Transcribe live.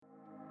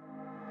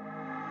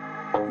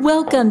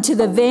Welcome to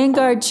the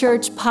Vanguard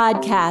Church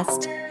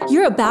podcast.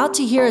 You're about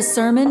to hear a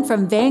sermon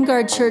from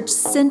Vanguard Church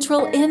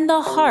Central in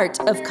the heart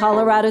of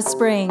Colorado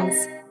Springs.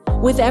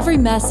 With every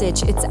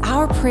message, it's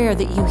our prayer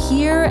that you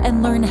hear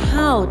and learn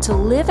how to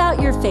live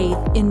out your faith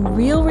in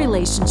real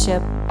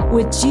relationship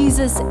with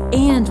Jesus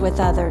and with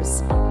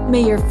others.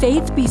 May your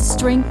faith be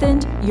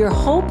strengthened, your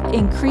hope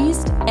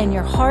increased, and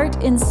your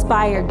heart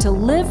inspired to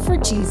live for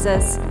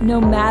Jesus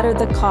no matter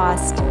the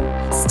cost.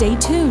 Stay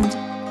tuned.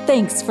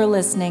 Thanks for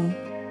listening.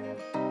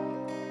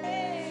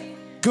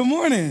 Good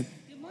morning.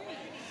 Good morning.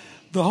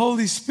 The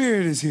Holy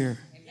Spirit is here.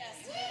 Yes.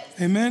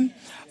 Amen.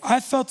 I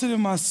felt it in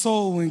my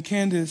soul when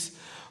Candace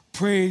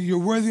prayed, "You're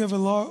worthy of it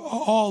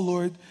all,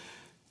 Lord.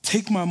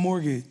 Take my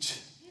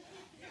mortgage."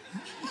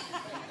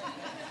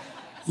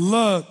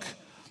 Look,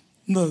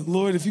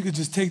 Lord, if you could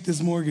just take this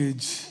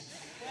mortgage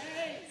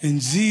in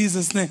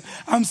Jesus' name.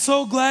 I'm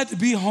so glad to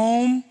be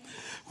home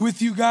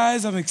with you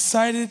guys. I'm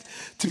excited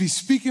to be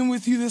speaking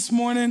with you this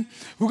morning.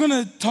 We're going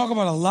to talk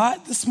about a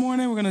lot this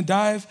morning. We're going to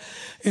dive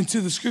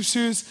into the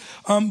scriptures.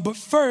 But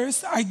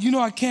first, I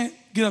can't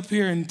get up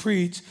here and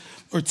preach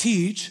or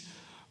teach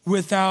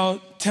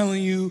without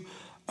telling you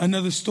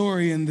another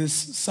story in this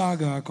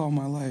saga I call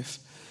my life.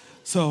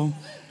 So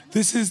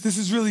this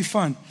is really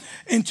fun.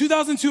 In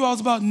 2002, I was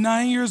about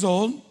 9 years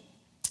old.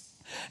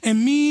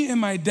 And me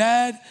and my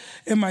dad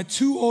and my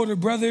two of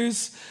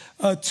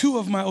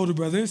my older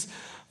brothers,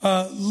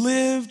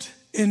 lived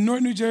in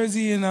North New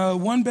Jersey in a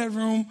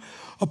one-bedroom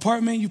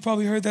apartment. You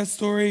probably heard that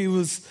story.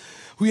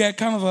 We had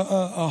kind of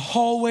a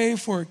hallway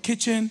for a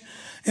kitchen,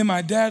 and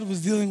my dad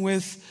was dealing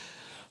with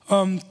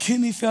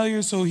kidney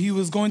failure, so he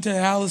was going to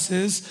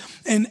dialysis.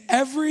 And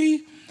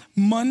every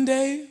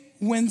Monday,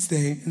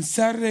 Wednesday, and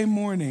Saturday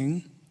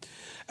morning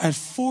at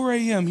 4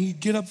 a.m., he'd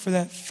get up for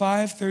that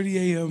 5:30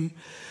 a.m.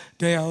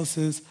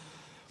 dialysis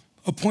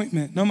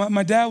appointment. Now,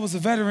 my dad was a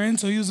veteran,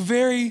 so he was a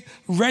very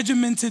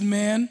regimented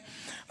man.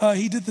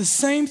 He did the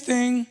same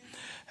thing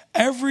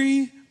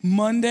every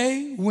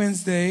Monday,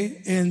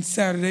 Wednesday, and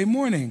Saturday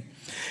morning.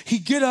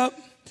 He'd get up,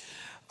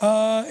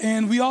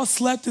 and we all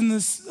slept in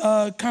this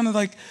kind of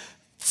like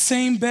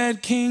same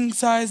bed,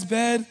 king-size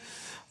bed.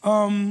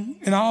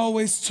 And I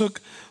always took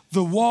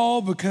the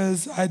wall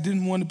because I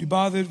didn't want to be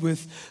bothered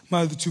with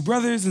my other two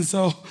brothers. And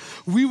so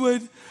he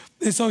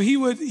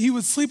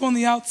would sleep on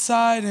the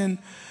outside. And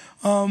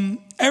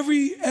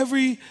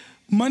every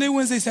Monday,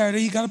 Wednesday,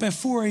 Saturday, he got up at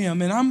 4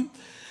 a.m. And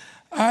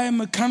I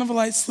am a kind of a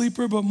light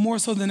sleeper, but more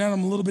so than that,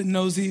 I'm a little bit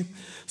nosy.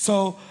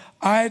 So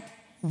I'd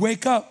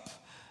wake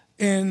up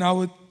and I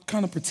would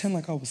kind of pretend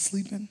like I was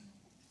sleeping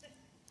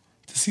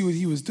to see what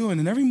he was doing.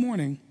 And every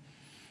morning,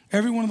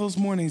 every one of those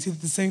mornings, he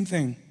did the same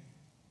thing.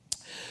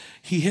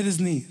 He hit his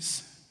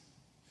knees.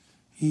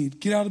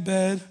 He'd get out of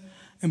bed,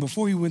 and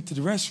before he went to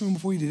the restroom,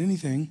 before he did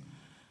anything,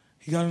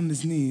 he got on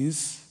his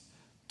knees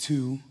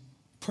to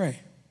pray.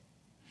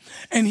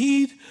 And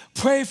he'd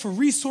pray for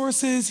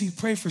resources. He'd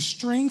pray for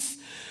strength.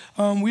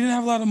 We didn't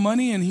have a lot of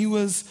money, and we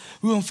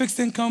were on fixed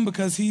income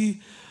because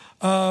he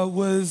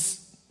was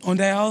on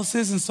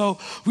dialysis, and so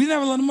we didn't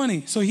have a lot of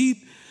money. So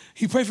he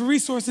prayed for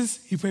resources.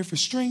 He prayed for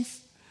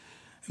strength.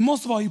 And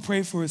most of all, he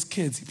prayed for his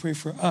kids. He prayed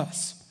for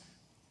us.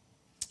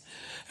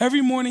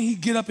 Every morning,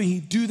 he'd get up and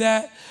he'd do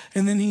that,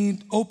 and then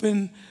he'd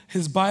open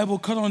his Bible,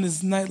 cut on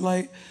his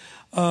nightlight,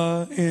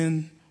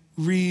 and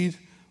read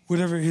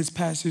whatever his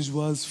passage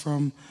was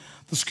from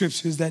the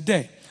scriptures that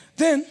day.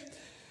 Then,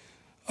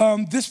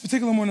 this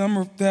particular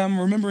morning that I'm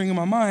remembering in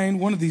my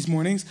mind, one of these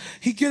mornings,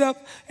 he'd get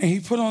up and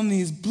he put on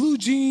these blue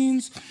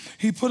jeans.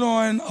 He put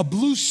on a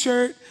blue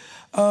shirt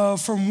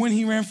from when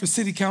he ran for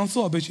city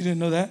council. I bet you didn't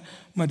know that.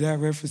 My dad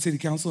ran for city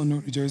council in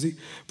North New Jersey.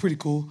 Pretty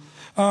cool.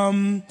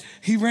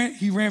 He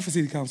ran for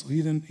city council.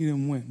 He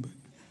didn't win, but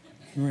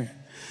he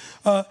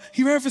ran.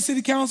 He ran for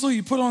city council.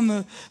 He put on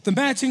the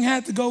matching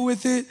hat to go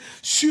with it,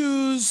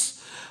 shoes.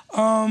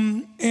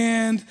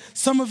 And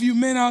some of you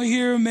men out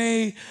here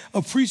may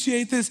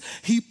appreciate this.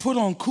 He put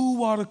on cool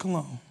water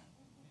cologne.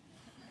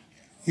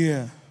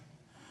 Yeah.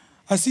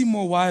 I see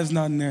more wives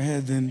nodding their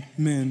head than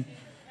men.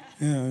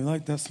 Yeah, I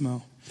like that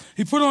smell.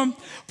 He put on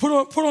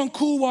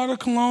cool water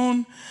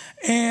cologne,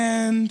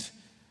 and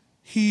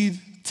he'd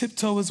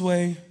tiptoe his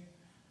way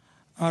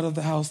out of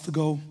the house to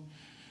go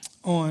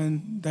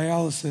on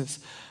dialysis.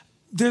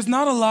 There's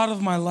not a lot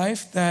of my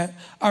life that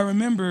I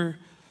remember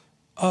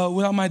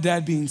without my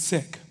dad being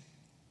sick.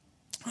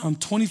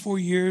 24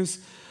 years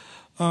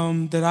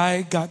that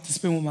I got to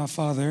spend with my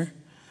father.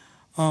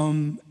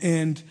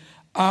 And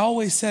I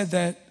always said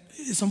that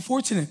it's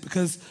unfortunate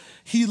because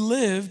he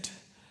lived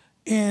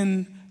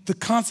in the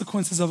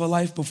consequences of a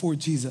life before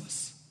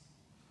Jesus.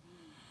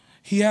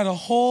 He had a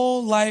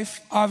whole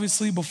life,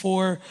 obviously,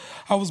 before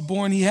I was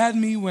born. He had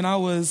me when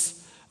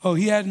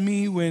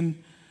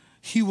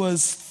he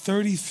was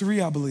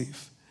 33, I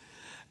believe.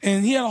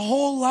 And he had a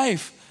whole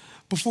life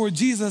before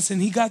Jesus, and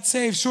he got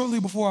saved shortly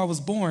before I was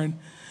born.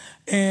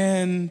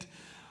 And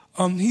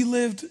he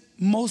lived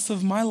most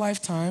of my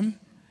lifetime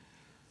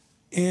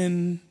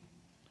in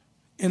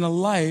a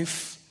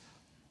life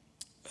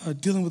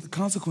dealing with the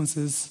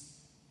consequences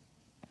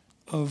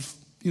of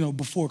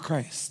before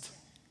Christ.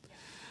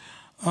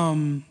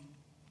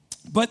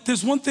 But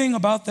there's one thing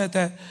about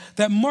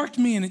that marked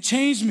me and it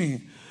changed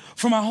me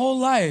for my whole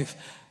life.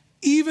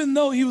 Even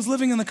though he was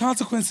living in the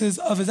consequences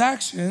of his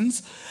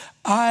actions,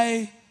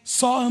 I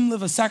saw him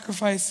live a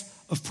sacrifice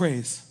of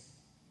praise.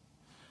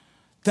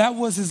 That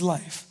was his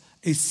life,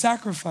 a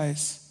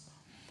sacrifice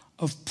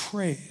of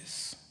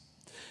praise.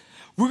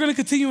 We're going to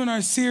continue in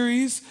our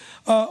series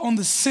on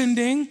the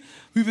sending.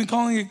 We've been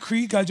calling it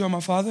Creed, God, you are my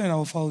Father, and I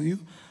will follow you.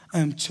 I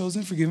am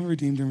chosen, forgiven,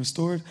 redeemed, and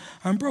restored.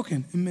 I'm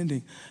broken and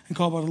mending and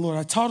called by the Lord.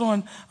 I taught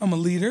on I'm a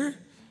leader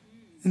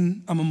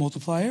and I'm a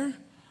multiplier.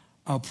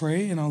 I'll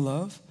pray and I'll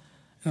love.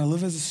 And I'll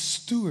live as a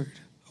steward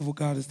of what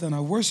God has done.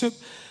 I worship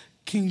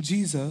King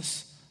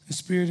Jesus in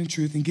spirit and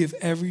truth and give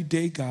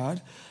everyday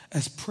God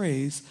as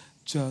praise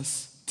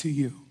just to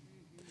you.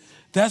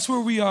 That's where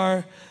we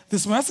are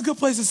this morning. That's a good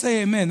place to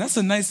say amen. That's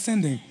a nice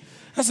sending.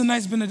 That's a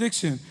nice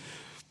benediction.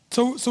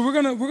 So we're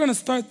gonna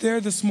start there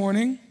this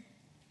morning.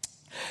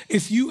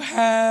 If you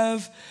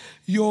have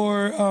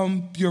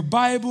your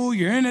Bible,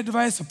 your internet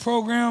device, a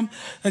program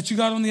that you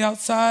got on the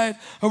outside,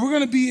 we're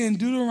going to be in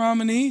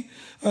Deuteronomy.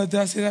 Did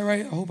I say that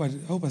right? I hope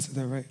I said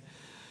that right.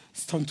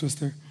 It's a tongue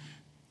twister.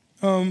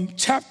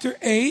 Chapter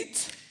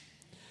 8.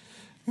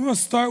 We're going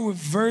to start with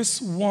verse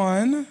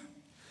 1.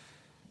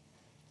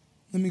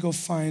 Let me go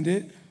find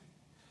it.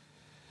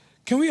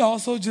 Can we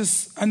also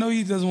I know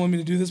he doesn't want me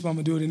to do this, but I'm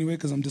going to do it anyway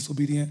because I'm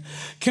disobedient.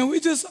 Can we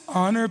just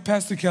honor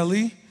Pastor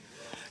Kelly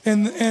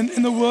and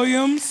the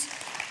Williams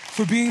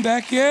for being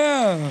back?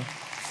 Yeah.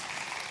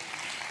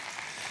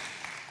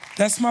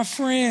 That's my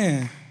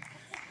friend.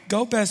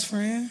 Go, best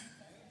friend.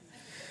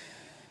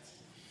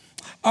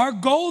 Our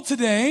goal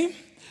today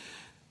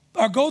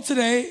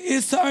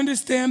is to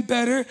understand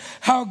better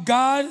how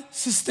God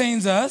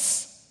sustains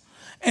us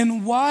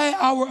and why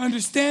our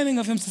understanding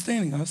of him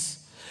sustaining us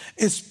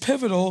is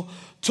pivotal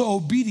to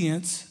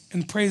obedience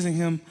and praising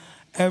him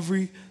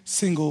every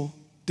single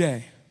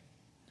day.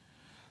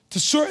 To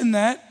shorten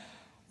that,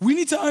 we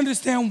need to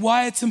understand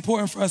why it's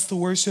important for us to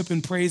worship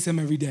and praise him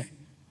every day.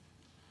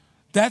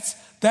 That's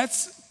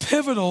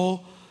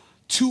pivotal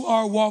to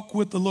our walk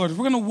with the Lord. If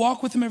we're going to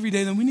walk with him every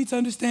day, then we need to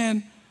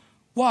understand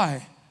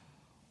why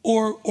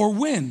or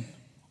when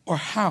or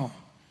how.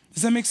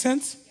 Does that make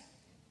sense?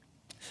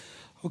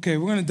 Okay,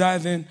 we're going to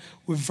dive in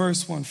with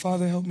verse 1.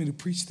 Father, help me to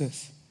preach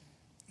this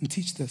and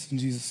teach this in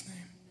Jesus' name.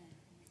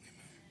 Amen.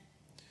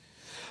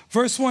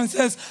 Verse 1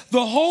 says,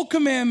 the whole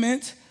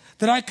commandment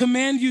that I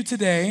command you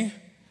today,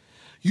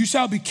 you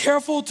shall be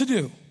careful to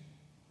do.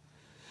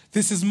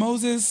 This is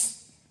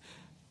Moses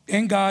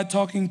and God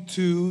talking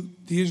to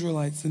the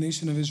Israelites, the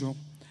nation of Israel.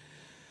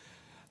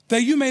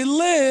 That you may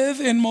live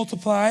and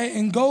multiply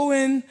and go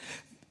in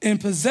and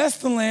possess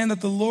the land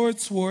that the Lord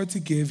swore to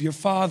give your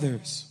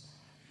fathers.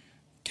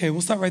 Okay,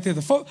 we'll stop right there.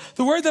 The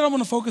word that I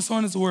want to focus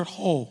on is the word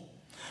whole.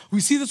 We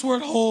see this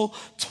word whole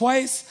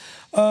twice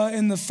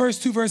in the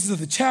first two verses of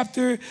the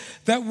chapter.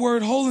 That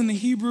word whole in the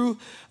Hebrew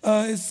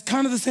is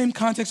kind of the same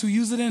context we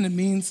use it in. It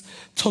means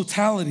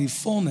totality,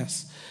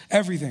 fullness,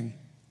 everything.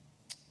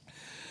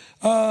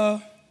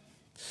 But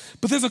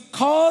there's a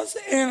cause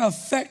and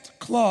effect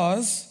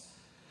clause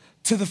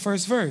to the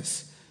first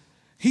verse.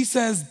 He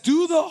says,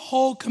 do the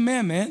whole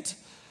commandment,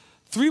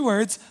 3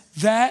 words,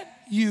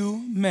 that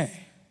you may.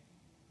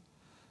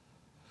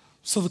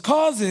 So the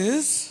cause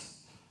is,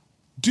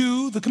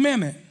 do the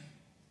commandment.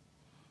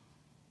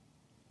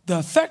 The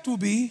effect will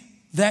be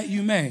that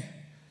you may.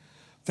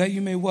 That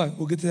you may what?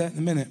 We'll get to that in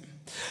a minute.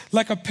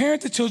 Like a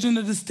parent to children,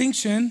 a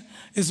distinction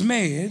is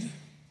made.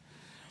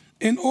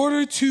 In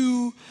order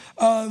to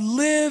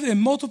live and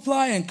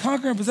multiply and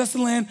conquer and possess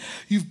the land,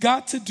 you've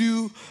got to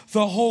do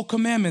the whole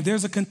commandment.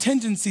 There's a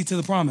contingency to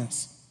the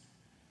promise.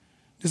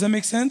 Does that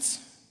make sense?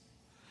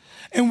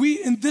 And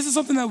this is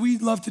something that we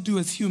love to do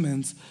as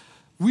humans.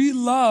 We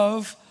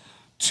love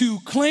to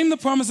claim the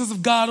promises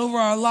of God over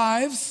our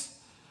lives,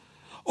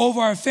 over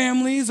our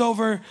families,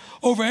 over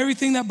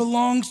everything that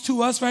belongs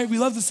to us, right? We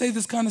love to say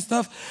this kind of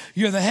stuff.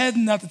 You're the head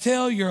and not the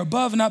tail. You're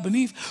above and not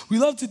beneath. We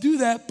love to do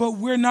that, but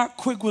we're not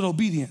quick with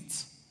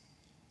obedience.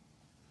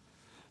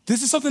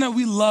 This is something that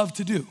we love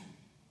to do.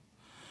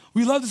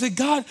 We love to say,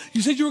 God,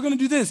 you said you were going to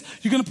do this.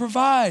 You're going to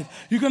provide.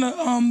 You're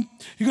going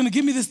to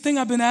give me this thing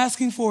I've been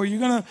asking for. You're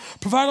going to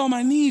provide all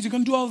my needs. You're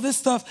going to do all this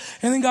stuff.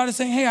 And then God is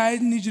saying, hey, I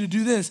need you to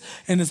do this.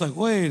 And it's like,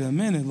 wait a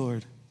minute,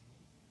 Lord.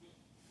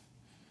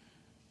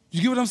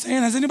 You get what I'm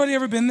saying? Has anybody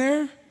ever been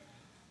there?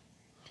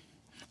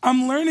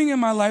 I'm learning in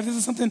my life. This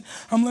is something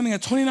I'm learning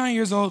at 29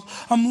 years old.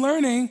 I'm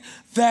learning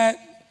that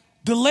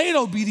delayed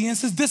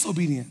obedience is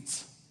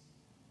disobedience.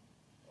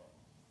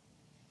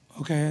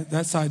 Okay,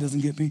 that side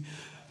doesn't get me.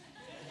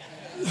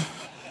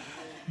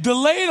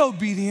 Delayed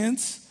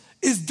obedience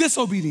is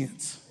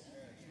disobedience.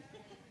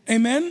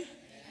 Amen?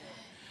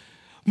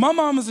 My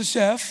mom is a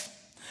chef,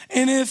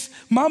 and if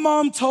my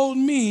mom told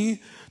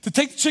me to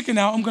take the chicken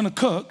out, I'm going to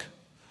cook,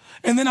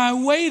 and then I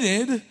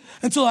waited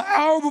until an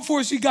hour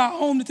before she got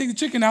home to take the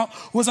chicken out,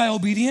 was I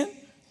obedient?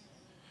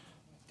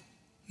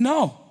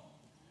 No.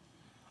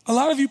 A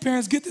lot of you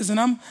parents get this, and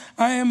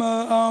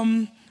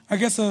I I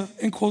guess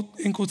in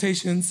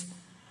quotations,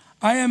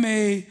 I am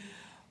a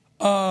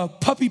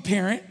puppy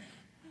parent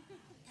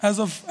as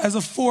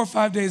of 4 or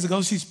 5 days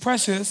ago. She's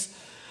precious.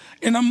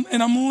 And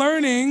I'm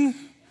learning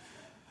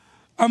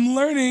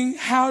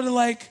how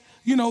to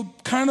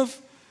kind of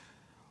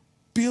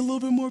be a little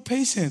bit more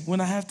patient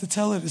when I have to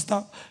tell her to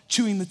stop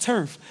chewing the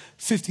turf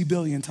 50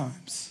 billion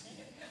times.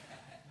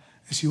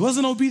 And she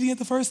wasn't obedient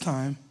the first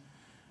time.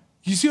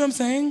 You see what I'm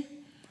saying?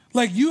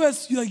 Like you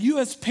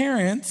as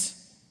parents,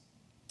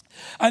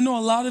 I know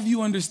a lot of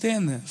you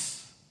understand this.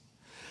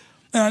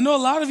 And I know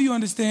a lot of you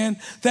understand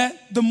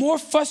that the more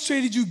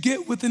frustrated you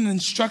get with an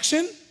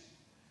instruction,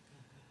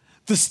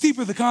 the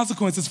steeper the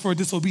consequences for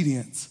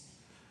disobedience.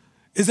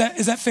 Is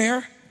that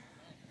fair?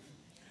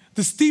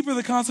 The steeper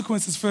the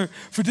consequences for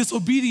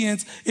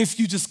disobedience if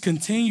you just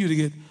continue to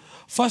get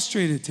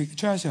frustrated. Take the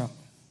trash out.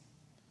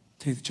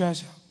 Take the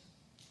trash out.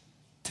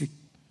 Take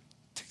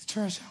the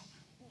trash out.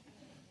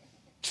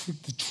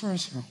 Take the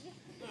trash out.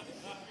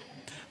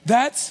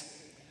 That,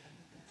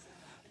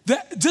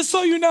 just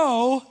so you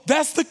know,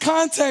 that's the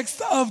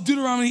context of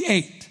Deuteronomy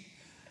 8.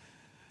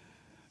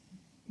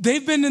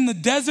 They've been in the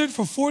desert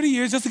for 40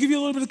 years. Just to give you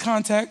a little bit of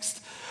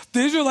context, the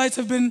Israelites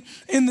have been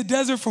in the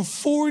desert for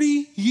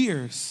 40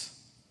 years.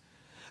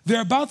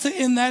 They're about to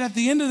end that. At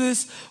the end of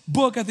this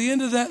book, at the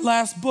end of that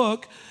last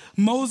book,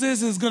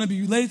 Moses is going to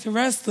be laid to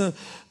rest. The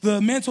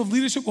mantle of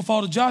leadership will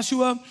fall to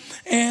Joshua,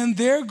 and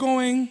they're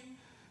going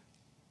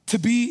to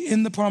be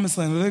in the promised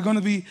land. Or they're going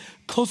to be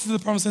closer to the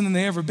promised land than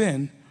they've ever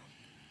been.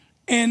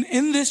 And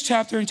in this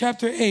chapter, in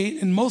chapter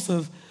 8, and most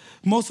of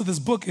this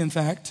book, in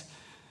fact,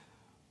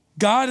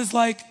 God is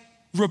like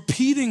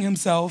repeating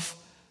himself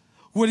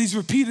what he's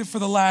repeated for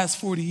the last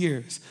 40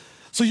 years.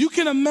 So you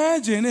can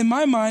imagine, in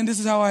my mind, this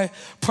is how I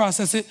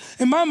process it.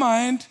 In my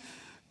mind,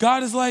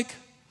 God is like,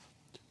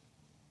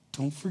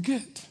 don't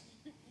forget.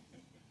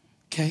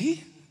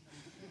 Okay?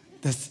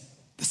 That's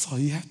all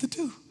you have to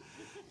do.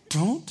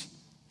 Don't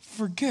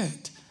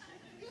forget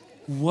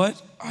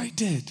what I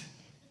did.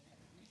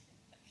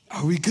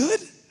 Are we good?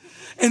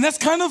 And that's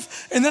kind of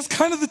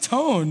the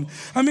tone.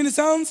 It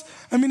sounds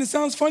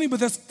funny, but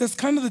that's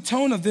kind of the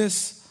tone of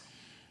this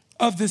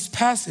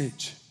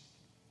passage.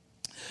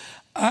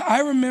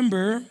 I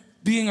remember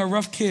being a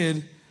rough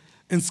kid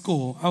in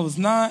school. I was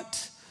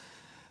not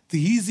the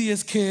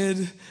easiest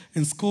kid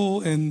in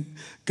school, and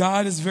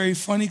God is very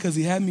funny because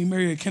he had me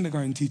marry a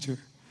kindergarten teacher.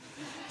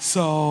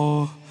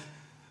 So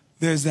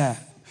there's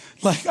that.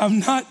 Like I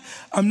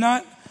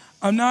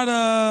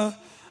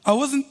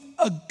wasn't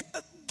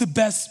the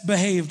best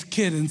behaved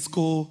kid in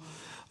school.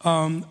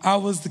 I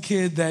was the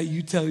kid that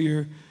you tell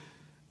your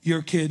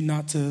kid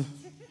not to,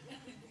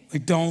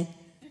 don't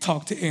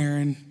talk to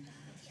Aaron.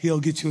 He'll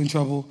get you in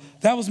trouble.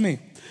 That was me.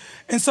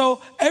 And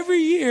so every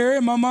year,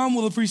 and my mom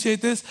will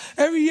appreciate this,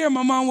 every year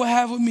my mom would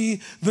have with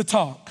me the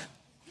talk.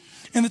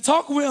 And the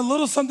talk went a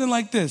little something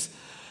like this.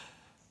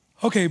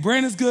 Okay,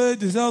 Brandon's good,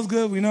 Giselle's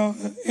good, we know.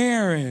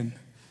 Aaron.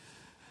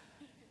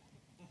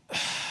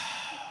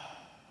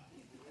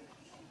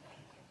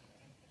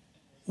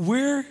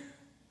 We're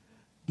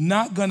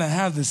not gonna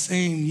have the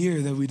same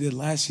year that we did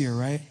last year,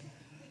 right?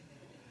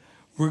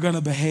 We're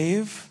gonna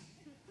behave.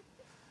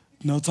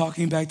 No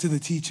talking back to the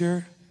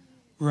teacher,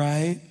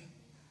 right?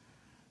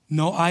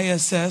 No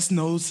ISS,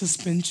 no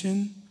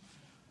suspension,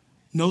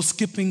 no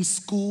skipping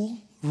school,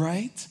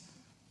 right?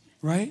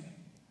 Right?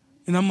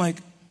 And I'm like,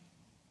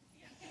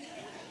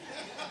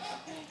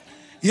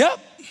 yep,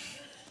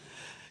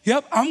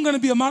 I'm gonna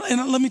be a model.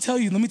 And let me tell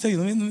you, let me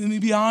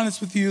be honest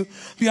with you.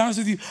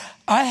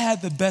 I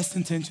had the best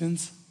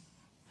intentions.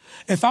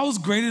 If I was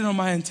graded on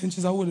my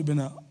intentions, I would have been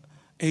a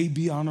A,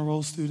 B honor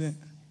roll student.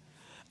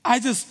 I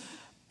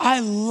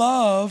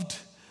loved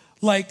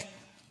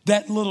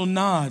that little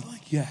nod,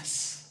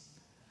 yes,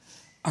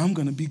 I'm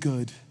gonna be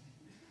good.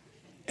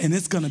 And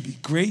it's gonna be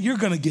great. You're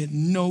gonna get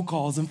no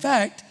calls. In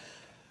fact,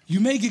 you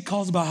may get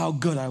calls about how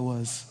good I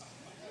was.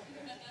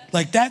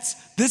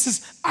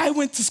 I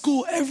went to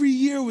school every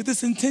year with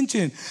this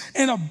intention.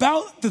 And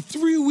about the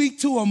 3 week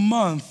to a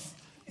month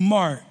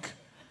mark,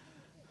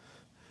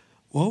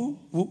 whoa,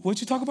 what'd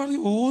you talk about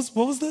again? What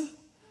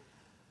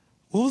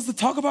was the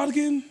talk about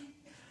again?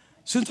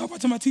 Shouldn't talk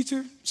about to my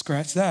teacher?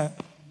 Scratch that.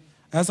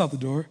 That's out the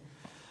door.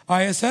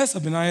 ISS,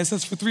 I've been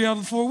ISS for 3 out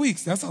of 4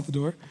 weeks. That's out the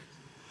door.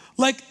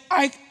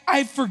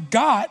 I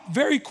forgot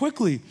very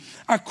quickly.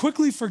 I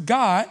quickly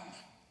forgot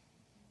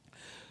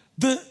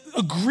the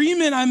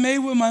agreement I made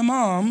with my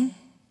mom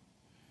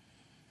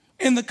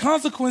and the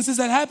consequences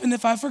that happened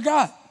if I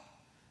forgot.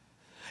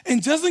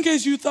 And just in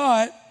case you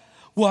thought,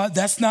 well,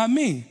 that's not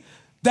me.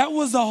 That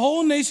was the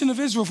whole nation of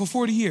Israel for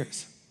 40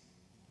 years.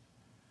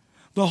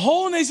 The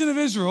whole nation of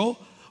Israel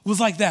was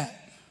like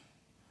that.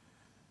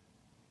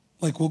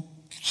 Well,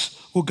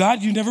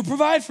 God, you never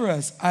provide for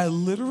us. I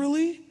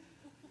literally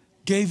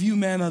gave you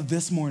manna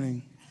this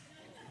morning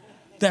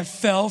that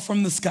fell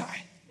from the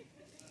sky.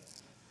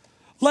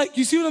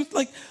 You see what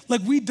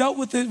I'm, we dealt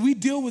with it, we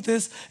deal with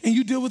this, and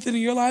you deal with it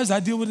in your lives,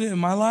 I deal with it in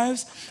my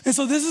lives. And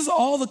so this is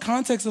all the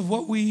context of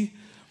what we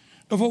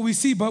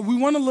see. But we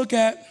want to look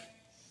at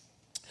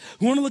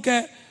We want to look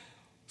at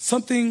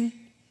something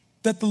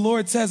that the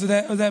Lord says, or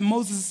that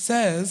Moses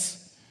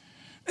says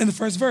in the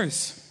first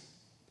verse.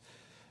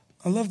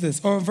 I love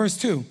this. Or verse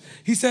 2.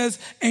 He says,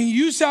 and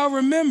you shall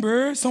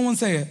remember, someone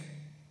say it.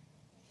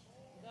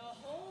 The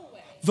whole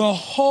way. The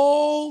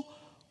whole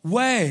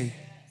way.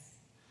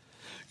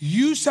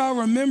 You shall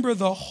remember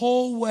the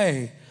whole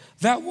way.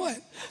 That what?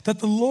 That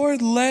the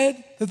Lord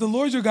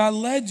your God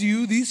led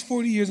you these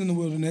 40 years in the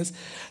wilderness,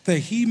 that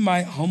he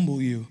might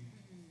humble you,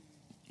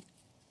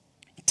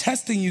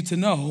 testing you to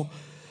know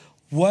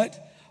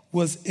what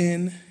was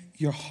in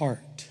your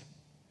heart,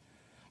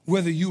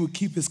 whether you would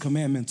keep his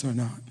commandments or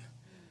not.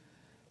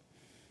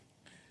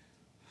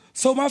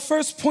 So my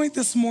first point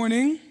this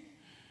morning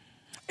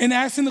in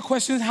asking the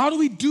question is, how do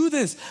we do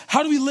this?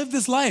 How do we live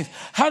this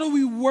life? How do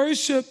we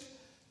worship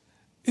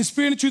in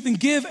spirit and truth and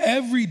give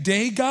every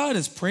day, God,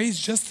 as praise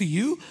just to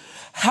you?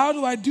 How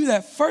do I do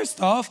that?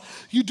 First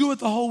off, you do it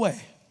the whole way.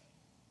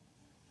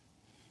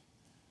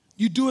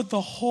 You do it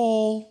the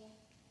whole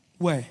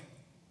way.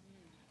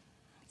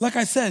 Like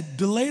I said,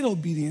 delayed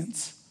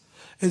obedience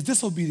is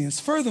disobedience.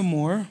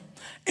 Furthermore,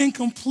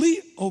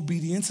 incomplete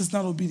obedience is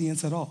not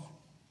obedience at all.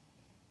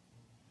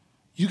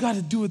 You got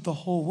to do it the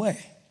whole way.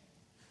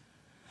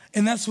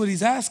 And that's what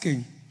he's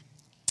asking.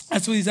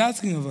 That's what he's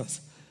asking of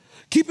us.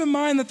 Keep in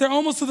mind that they're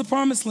almost to the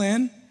promised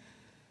land.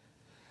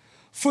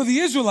 For the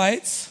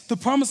Israelites, the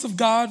promise of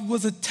God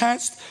was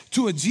attached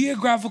to a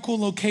geographical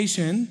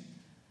location,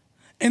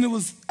 and it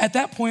was at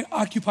that point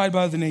occupied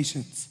by other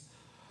nations.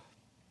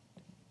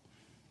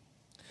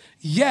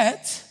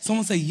 Yet,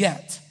 someone say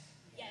yet.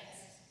 Yes.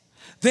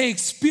 They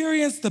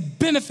experienced the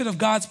benefit of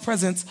God's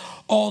presence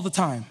all the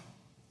time.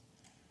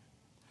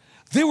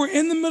 They were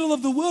in the middle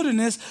of the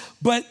wilderness,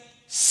 but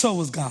so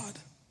was God.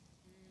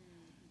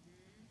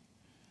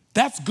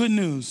 That's good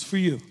news for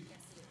you.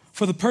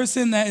 For the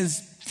person that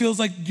feels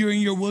like you're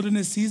in your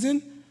wilderness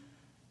season,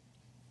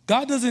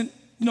 God doesn't,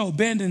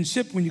 abandon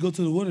ship when you go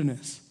to the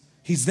wilderness.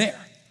 He's there.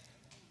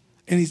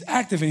 And he's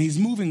active and he's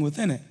moving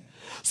within it.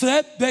 So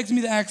that begs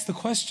me to ask the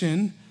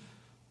question,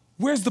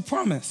 where's the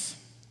promise?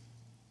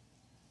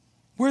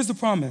 Where's the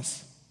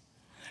promise?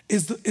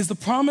 Is the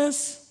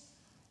promise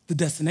the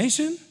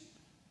destination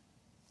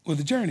or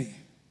the journey?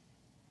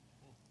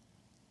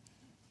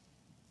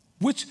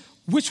 Which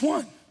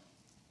one?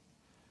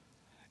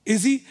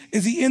 Is he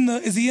in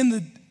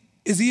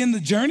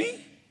the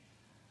journey?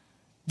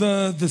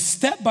 The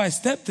step by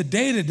step, the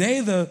day to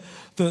day,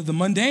 the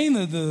mundane,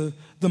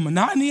 the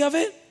monotony of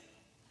it?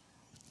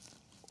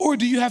 Or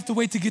do you have to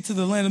wait to get to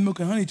the land of milk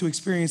and honey to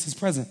experience his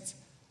presence?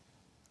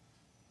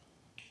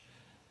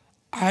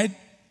 I'd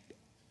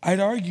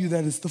argue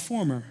that it's the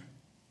former.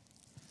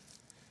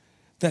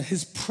 That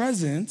his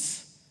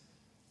presence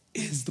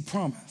is the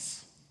promise.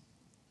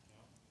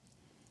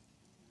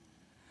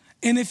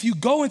 And if you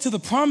go into the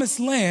promised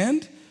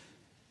land,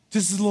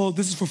 this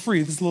is for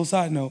free, this is a little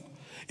side note.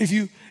 If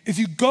you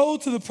go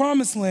to the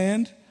promised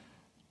land,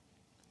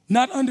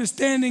 not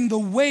understanding the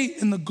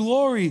weight and the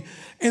glory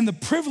and the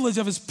privilege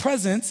of his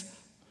presence,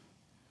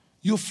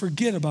 you'll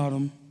forget about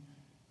him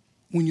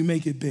when you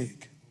make it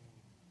big.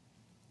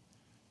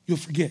 You'll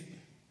forget.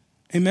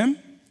 Amen?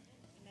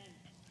 Amen.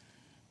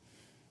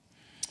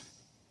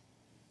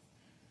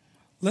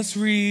 Let's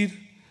read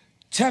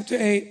chapter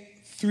 8,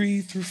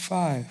 3 through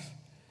 5.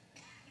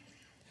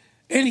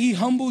 And he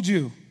humbled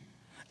you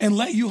and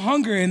let you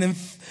hunger and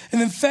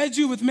then fed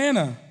you with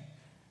manna,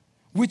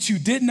 which you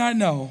did not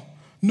know,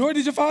 nor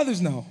did your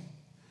fathers know,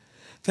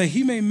 that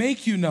he may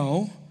make you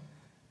know,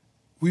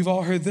 we've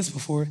all heard this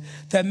before,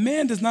 that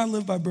man does not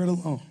live by bread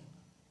alone,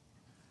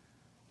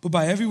 but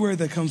by every word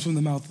that comes from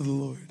the mouth of the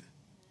Lord.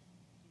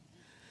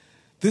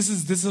 This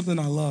is something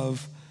I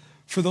love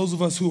for those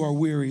of us who are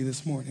weary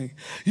this morning.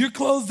 Your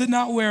clothes did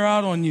not wear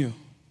out on you.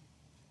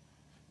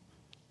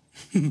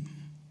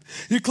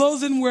 Your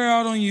clothes didn't wear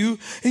out on you,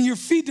 and your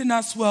feet did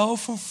not swell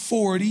for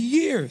 40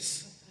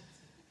 years.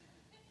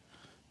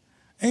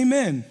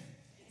 Amen.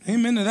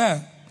 Amen to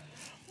that.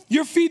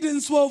 Your feet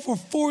didn't swell for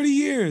 40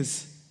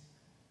 years.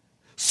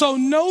 So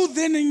know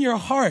then in your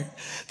heart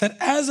that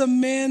as a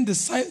man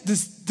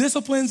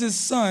disciplines his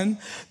son,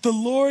 the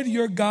Lord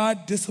your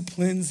God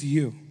disciplines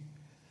you.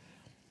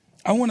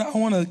 I want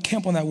to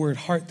camp on that word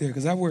heart there,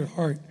 because that word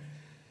heart,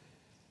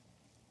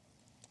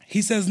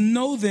 he says,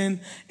 know then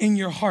in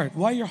your heart.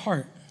 Why your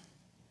heart?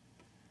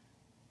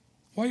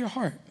 Why your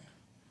heart?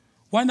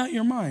 Why not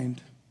your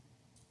mind?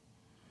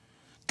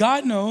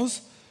 God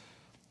knows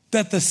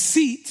that the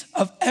seat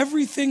of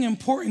everything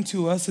important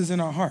to us is in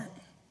our heart.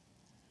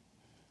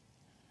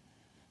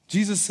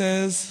 Jesus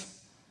says,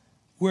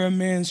 where a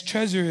man's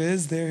treasure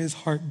is, there his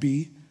heart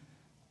be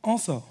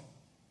also.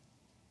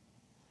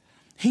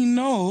 He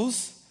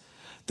knows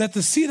that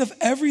the seat of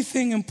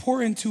everything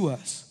important to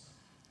us,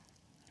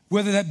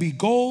 whether that be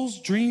goals,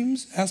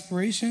 dreams,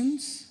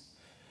 aspirations,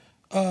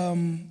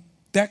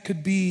 that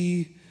could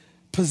be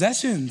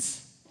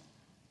possessions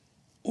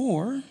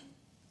or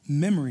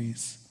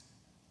memories.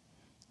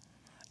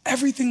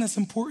 Everything that's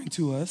important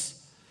to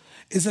us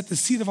is at the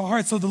seat of our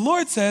heart. So the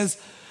Lord says,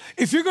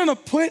 If you're going to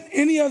put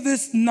any of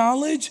this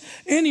knowledge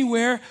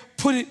anywhere,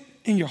 put it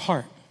in your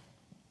heart.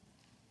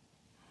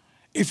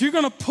 If you're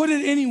going to put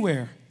it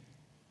anywhere,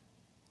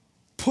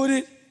 put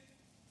it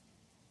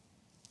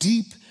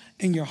deep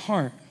in your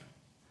heart.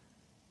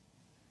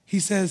 He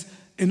says,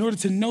 in order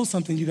to know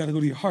something, you got to go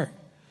to your heart.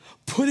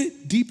 Put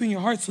it deep in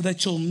your heart so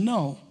that you'll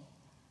know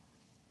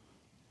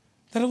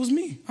that it was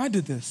me. I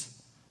did this.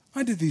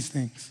 I did these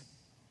things.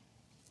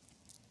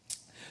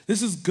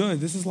 This is good.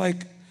 This is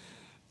like,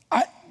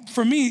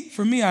 for me,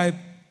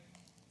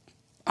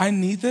 I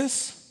need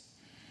this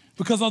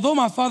because although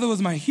my father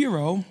was my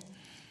hero,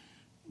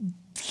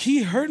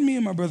 he hurt me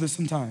and my brother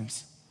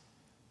sometimes.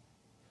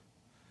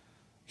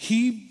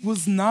 He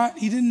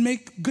didn't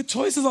make good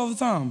choices all the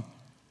time.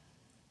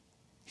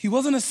 He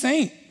wasn't a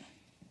saint.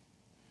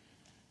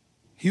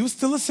 He was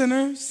still a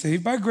sinner,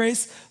 saved by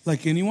grace,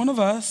 like any one of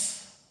us.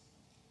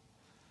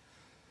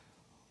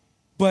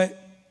 But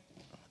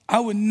I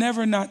would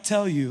never not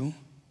tell you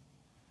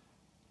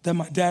that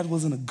my dad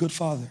wasn't a good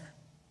father.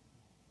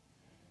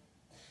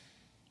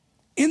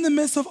 In the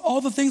midst of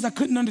all the things I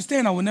couldn't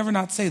understand, I would never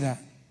not say that.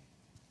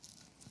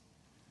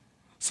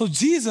 So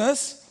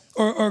Jesus,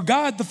 or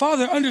God the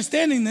Father,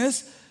 understanding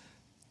this,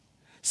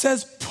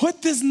 says,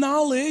 put this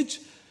knowledge,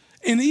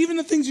 and even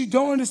the things you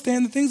don't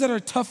understand, the things that are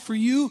tough for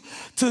you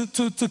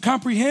to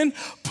comprehend,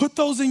 put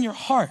those in your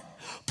heart.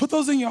 Put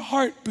those in your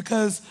heart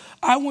because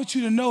I want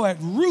you to know at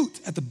root,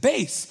 at the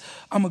base,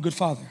 I'm a good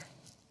father.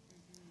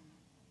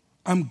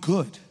 I'm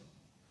good.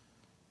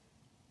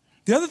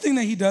 The other thing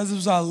that he does,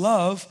 which I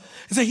love,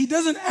 is that he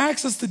doesn't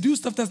ask us to do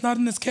stuff that's not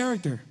in his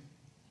character.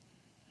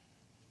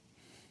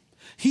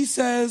 He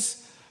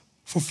says,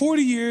 for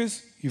 40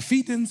 years, your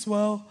feet didn't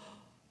swell,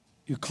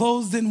 your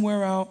clothes didn't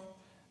wear out,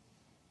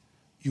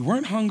 you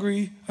weren't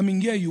hungry. I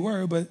mean, yeah, you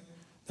were, but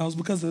that was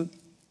because of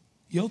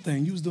your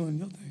thing. You was doing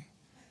your thing.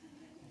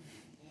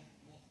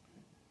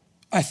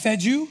 I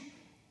fed you.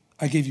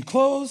 I gave you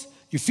clothes.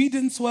 Your feet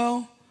didn't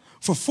swell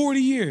for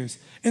 40 years.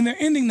 And they're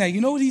ending that.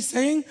 You know what he's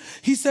saying?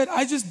 He said,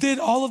 I just did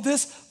all of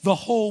this the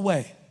whole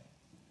way.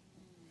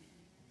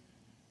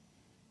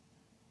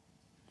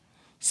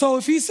 So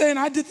if he's saying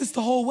I did this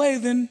the whole way,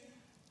 then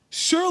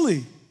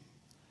surely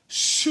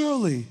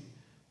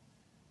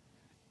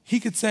he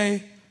could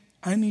say,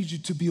 I need you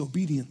to be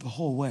obedient the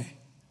whole way.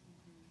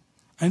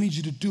 I need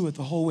you to do it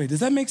the whole way.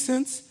 Does that make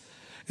sense?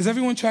 Is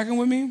everyone tracking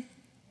with me?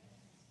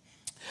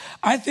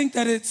 I think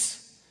that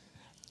it's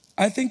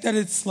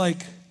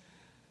like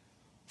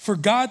for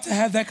God to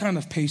have that kind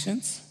of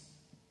patience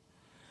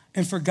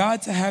and for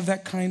God to have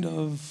that kind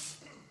of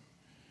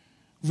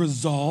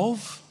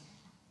resolve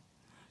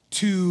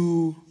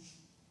to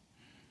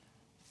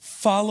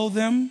follow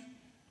them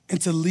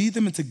and to lead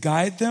them and to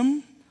guide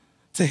them,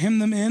 to hem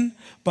them in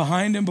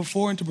behind and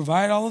before and to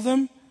provide all of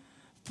them,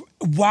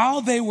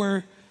 while they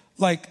were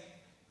like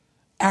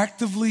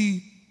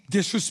actively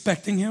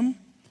disrespecting him,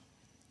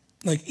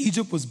 like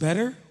Egypt was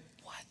better.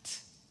 What?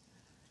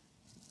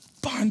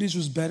 Bondage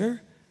was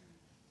better.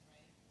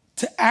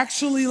 To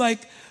actually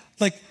like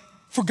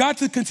for God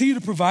to continue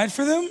to provide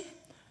for them,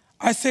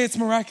 I say it's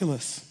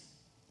miraculous.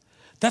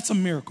 That's a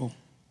miracle.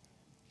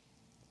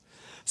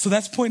 So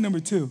that's point number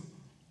 2.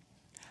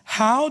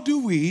 How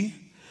do we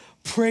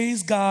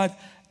praise God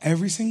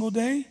every single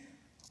day?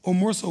 Or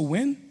more so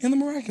when? In the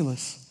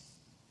miraculous.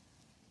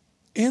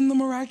 In the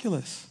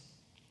miraculous.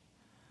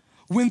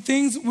 When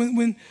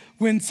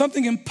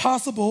something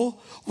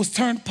impossible was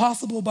turned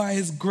possible by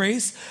his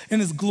grace and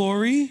his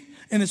glory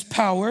and his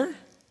power,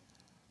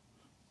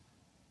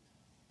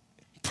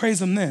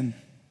 praise him then.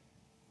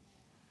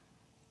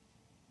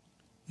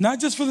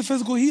 Not just for the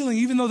physical healing,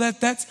 even though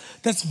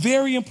that's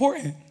very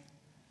important.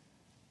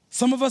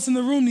 Some of us in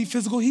the room need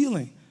physical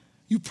healing.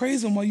 You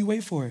praise him while you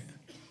wait for it.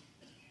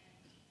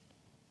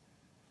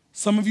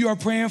 Some of you are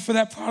praying for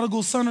that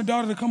prodigal son or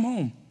daughter to come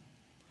home.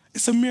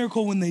 It's a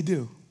miracle when they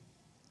do.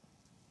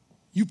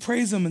 You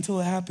praise him until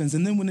it happens,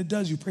 and then when it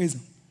does, you praise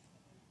him.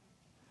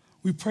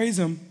 We praise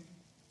him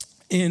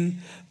in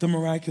the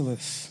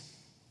miraculous.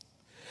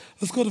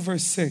 Let's go to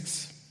verse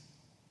 6.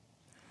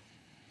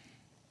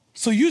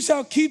 So you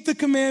shall keep the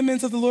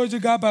commandments of the Lord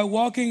your God by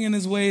walking in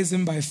his ways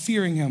and by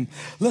fearing him.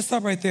 Let's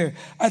stop right there.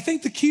 I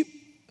think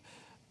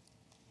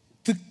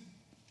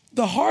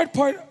the hard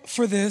part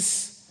for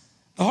this,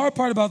 the hard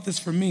part about this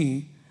for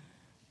me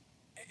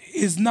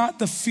is not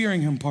the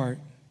fearing him part.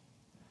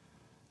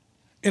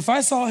 If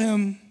I saw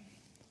him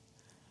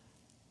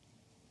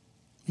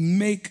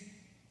make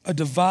a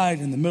divide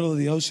in the middle of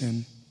the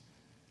ocean,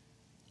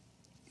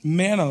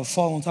 manna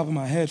fall on top of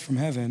my head from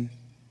heaven,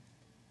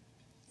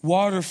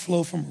 water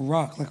flow from a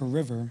rock like a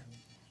river.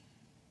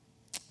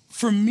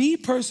 For me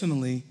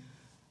personally,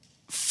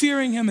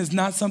 fearing him is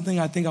not something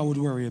I think I would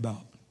worry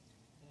about.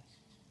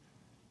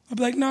 I'd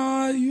be like,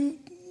 nah, you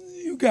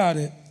got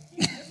it.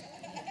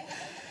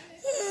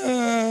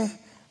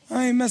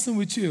 I ain't messing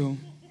with you.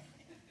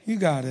 You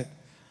got it.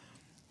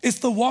 It's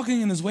the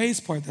walking in his ways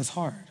part that's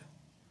hard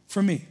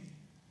for me.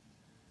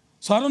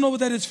 So I don't know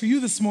what that is for you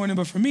this morning,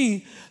 but for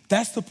me,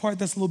 that's the part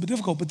that's a little bit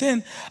difficult. But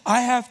then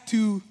I have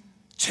to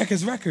check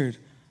his record.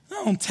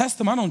 I don't test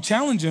him. I don't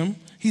challenge him.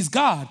 He's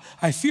God.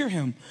 I fear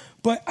him.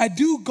 But I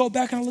do go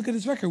back and I look at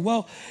his record.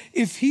 Well,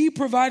 if he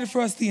provided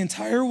for us the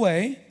entire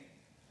way,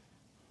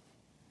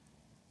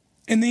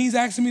 and then he's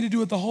asking me to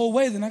do it the whole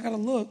way, then I got to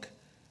look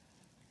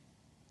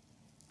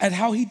at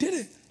how he did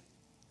it.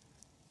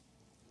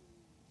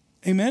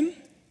 Amen?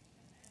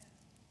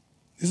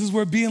 This is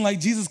where being like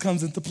Jesus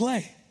comes into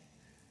play.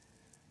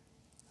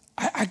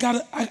 I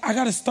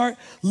gotta start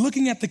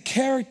looking at the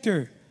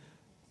character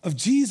of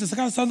Jesus. I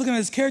gotta start looking at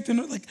his character.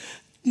 And like,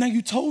 now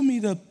you told me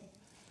to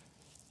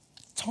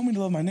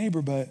love my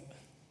neighbor, but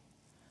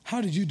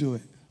how did you do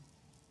it?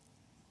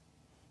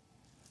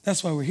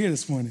 That's why we're here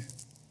this morning.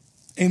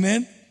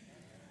 Amen?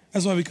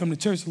 That's why we come to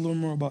church to learn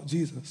more about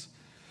Jesus.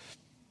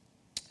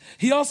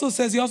 He also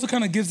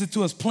kind of gives it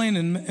to us plain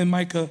in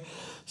Micah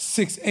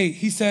 6:8.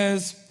 He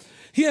says,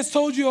 he has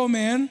told you, O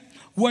man,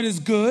 what is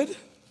good,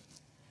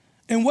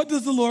 and what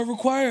does the Lord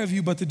require of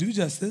you but to do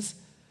justice,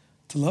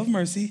 to love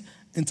mercy,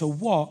 and to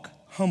walk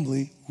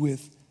humbly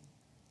with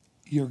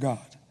your God.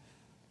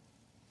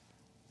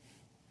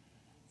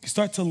 You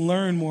start to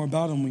learn more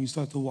about him when you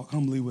start to walk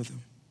humbly with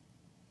him.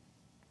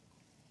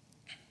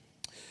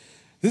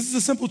 This is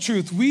a simple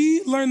truth.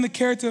 We learn the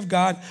character of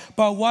God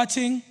by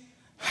watching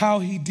how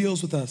he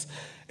deals with us.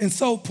 And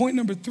so point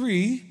number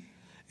 3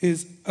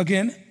 is,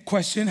 again,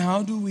 question,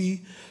 how do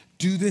we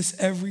do this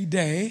every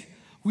day?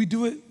 We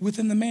do it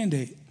within the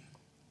mandate.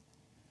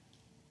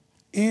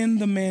 In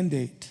the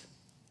mandate.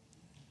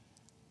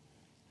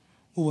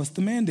 Well, what's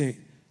the mandate?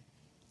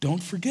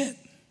 Don't forget.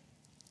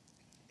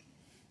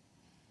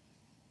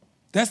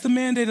 That's the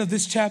mandate of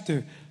this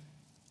chapter.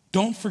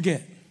 Don't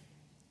forget.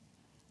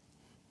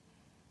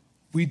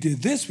 We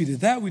did this, we did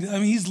that,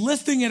 he's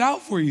listing it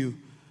out for you.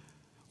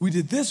 We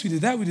did this, we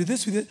did that, we did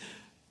this, we did.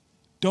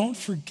 Don't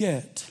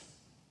forget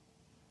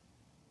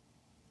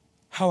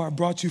how I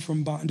brought you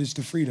from bondage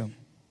to freedom.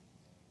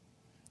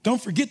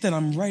 Don't forget that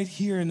I'm right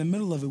here in the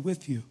middle of it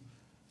with you.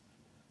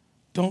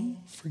 Don't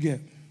forget.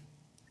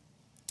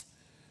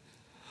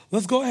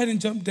 Let's go ahead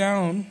and jump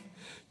down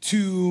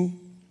to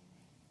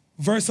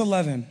verse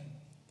 11.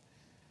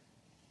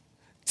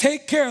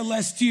 Take care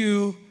lest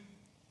you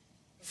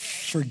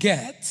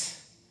forget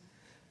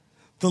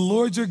the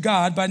Lord your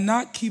God by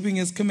not keeping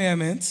his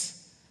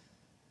commandments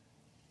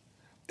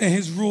and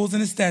his rules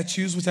and his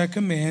statutes, which I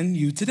command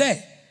you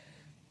today.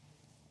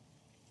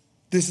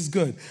 This is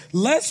good.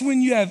 Lest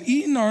when you have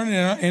eaten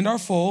and are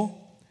full,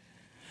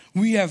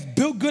 we have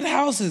built good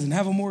houses and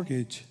have a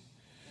mortgage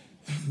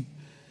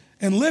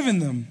and live in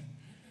them.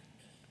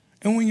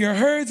 And when your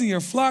herds and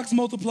your flocks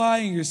multiply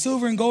and your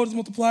silver and gold is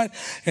multiplied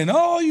and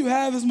all you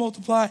have is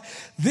multiplied,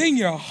 then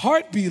your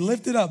heart be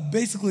lifted up.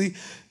 Basically,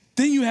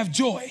 then you have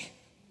joy.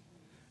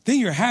 Then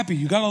you're happy.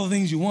 You got all the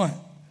things you want.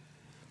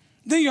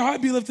 Then your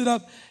heart be lifted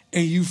up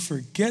and you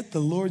forget the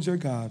Lord your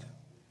God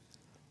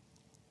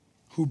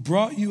who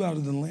brought you out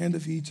of the land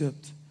of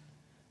Egypt,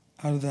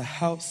 out of the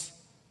house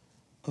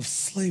of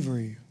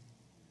slavery.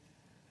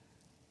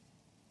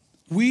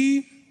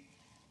 We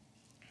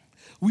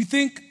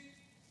think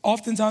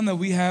oftentimes that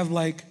we have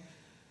we're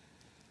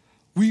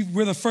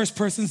the first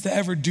persons to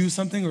ever do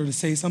something or to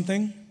say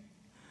something,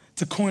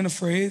 to coin a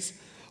phrase.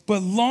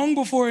 But long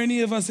before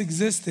any of us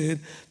existed,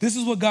 this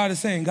is what God is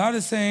saying. God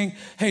is saying,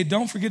 hey,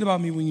 don't forget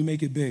about me when you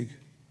make it big.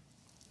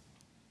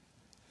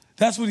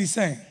 That's what he's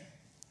saying.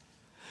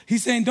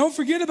 He's saying, don't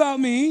forget about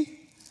me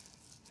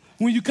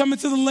when you come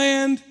into the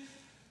land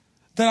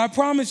that I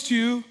promised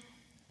you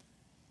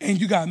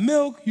and you got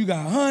milk, you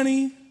got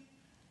honey,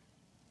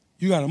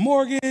 you got a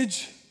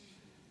mortgage,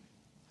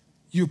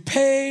 you're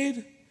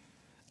paid,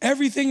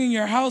 everything in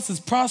your house is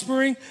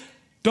prospering.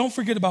 Don't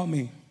forget about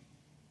me.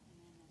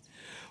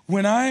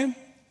 When I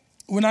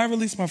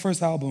released my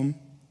first album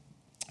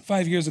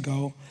 5 years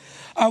ago,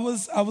 I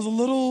was a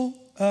little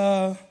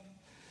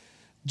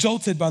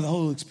jolted by the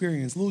whole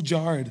experience, a little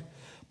jarred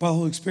by the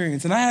whole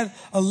experience. And I had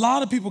a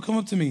lot of people come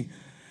up to me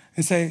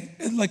and say,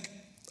 like,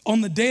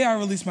 on the day I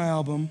released my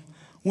album,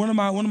 one of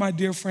my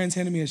dear friends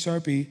handed me a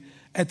Sharpie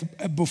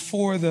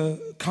before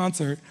the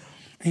concert,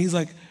 and he's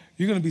like,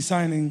 you're going to be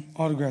signing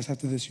autographs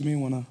after this. You may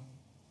want to.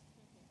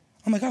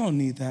 I'm like, I don't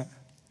need that.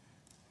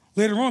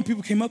 Later on,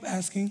 people came up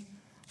asking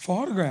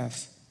for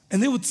autographs.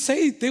 And they would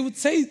say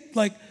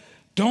like,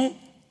 don't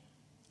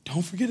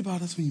forget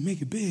about us when you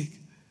make it big.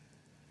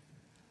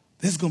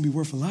 This is going to be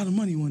worth a lot of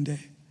money one day.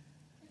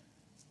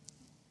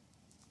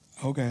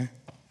 Okay.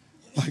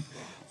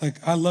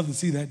 Like I'd love to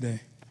see that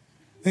day.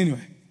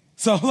 Anyway,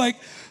 so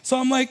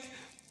I'm like,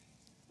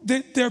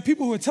 there are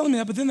people who are telling me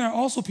that, but then there are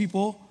also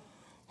people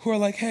who are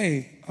like,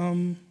 hey,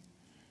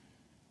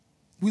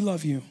 we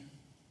love you.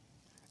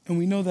 And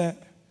we know that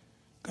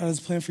God has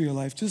a plan for your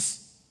life.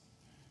 Just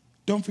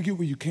don't forget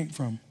where you came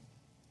from.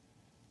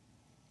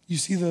 You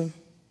see the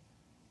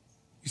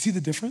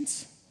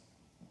difference?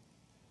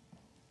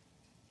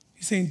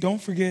 He's saying,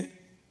 don't forget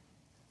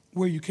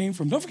where you came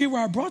from. Don't forget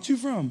where I brought you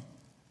from.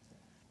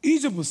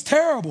 Egypt was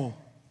terrible.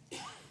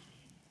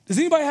 Does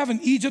anybody have an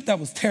Egypt that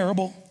was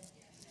terrible?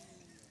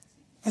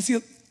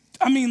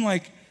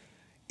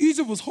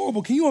 Egypt was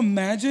horrible. Can you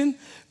imagine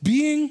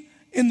being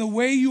in the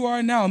way you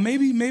are now?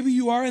 Maybe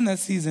you are in that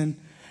season.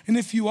 And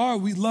if you are,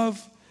 we'd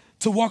love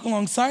to walk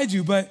alongside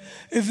you. But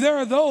if there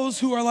are those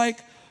who are like,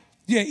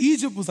 yeah,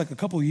 Egypt was like a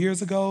couple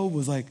years ago,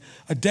 was like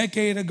a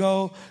decade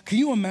ago. Can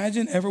you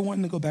imagine ever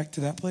wanting to go back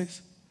to that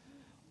place?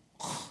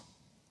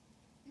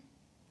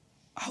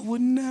 I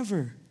would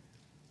never.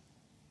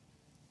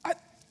 I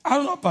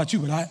don't know about you,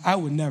 but I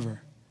would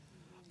never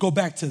go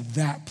back to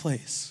that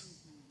place.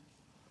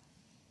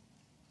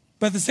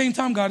 But at the same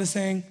time, God is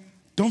saying,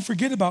 don't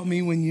forget about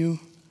me when you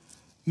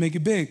make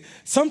it big.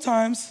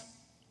 Sometimes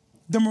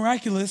the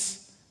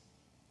miraculous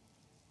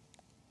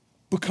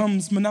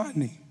becomes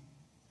monotony.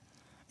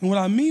 And what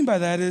I mean by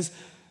that is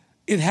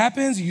it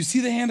happens, you see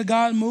the hand of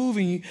God move,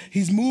 and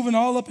he's moving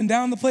all up and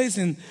down the place,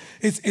 and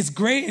it's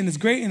great, and it's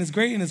great, and it's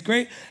great, and it's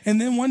great. And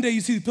then one day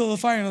you see the pillar of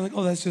fire, and you're like,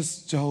 oh, that's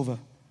just Jehovah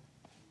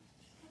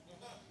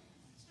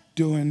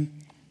doing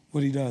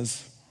what he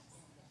does.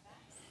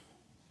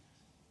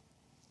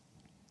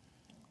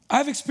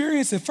 I've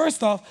experienced it.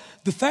 First off,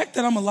 the fact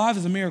that I'm alive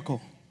is a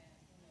miracle.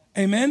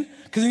 Amen?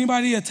 Because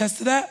anybody attest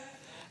to that?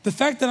 The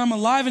fact that I'm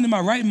alive and in my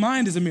right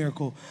mind is a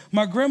miracle.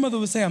 My grandmother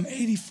would say, I'm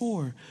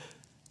 84,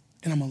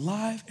 and I'm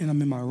alive, and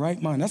I'm in my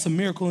right mind. That's a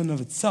miracle in and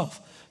of itself,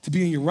 to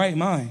be in your right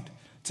mind,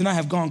 to not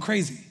have gone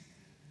crazy.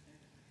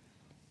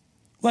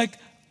 Like,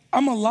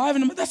 I'm alive,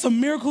 and that's a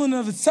miracle in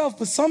and of itself,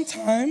 but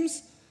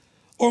sometimes,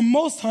 or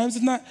most times,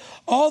 if not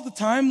all the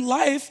time,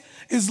 life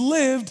is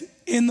lived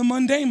in the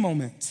mundane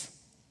moments.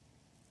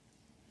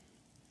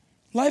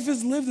 Life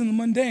is lived in the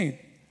mundane.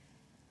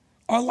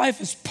 Our life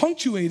is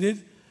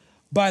punctuated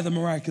by the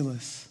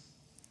miraculous,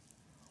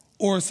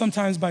 or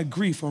sometimes by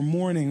grief or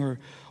mourning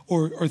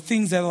or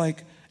things that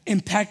like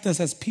impact us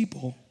as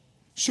people.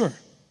 Sure.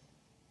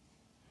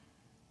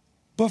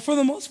 But for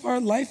the most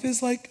part, life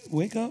is like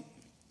wake up,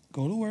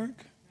 go to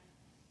work,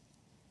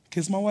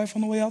 kiss my wife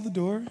on the way out the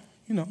door,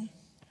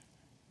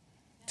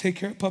 take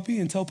care of puppy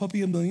and tell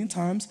puppy a million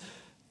times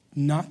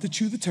not to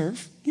chew the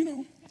turf,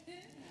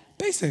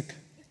 basic.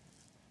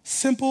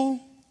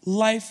 Simple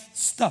life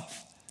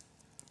stuff.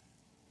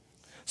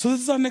 So this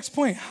is our next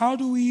point. How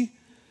do we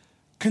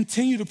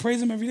continue to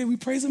praise him every day? We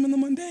praise him in the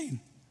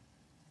mundane.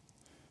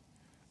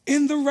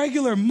 In the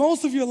regular.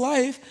 Most of your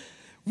life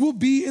will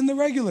be in the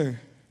regular.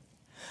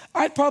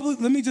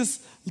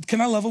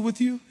 Can I level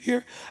with you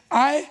here?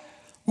 I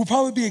will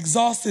probably be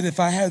exhausted if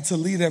I had to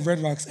lead at Red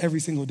Rocks every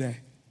single day.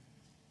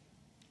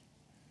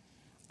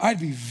 I'd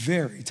be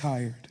very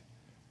tired.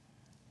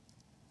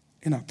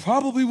 And I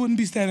probably wouldn't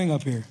be standing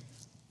up here.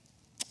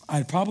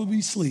 I'd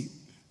probably sleep,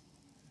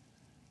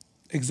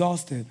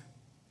 exhausted.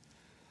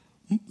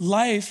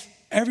 Life,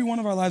 every one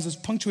of our lives is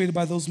punctuated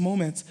by those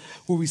moments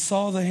where we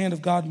saw the hand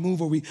of God move,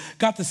 where we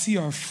got to see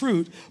our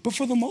fruit. But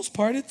for the most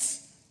part,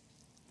 it's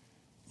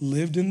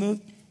lived in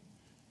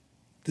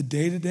the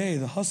day-to-day,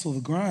 the hustle,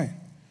 the grind,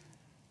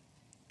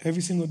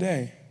 every single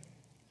day.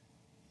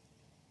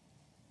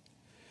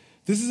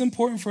 This is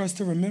important for us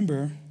to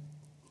remember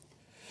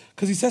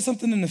because he says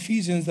something in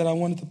Ephesians that I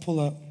wanted to pull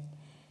up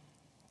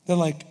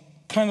that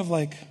kind of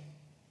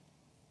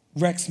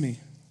wrecks me.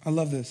 I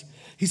love this.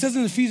 He says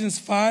in Ephesians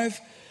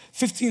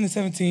 5:15 and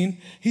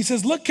 17, he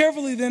says, look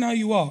carefully then how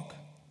you walk,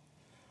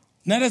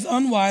 not as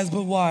unwise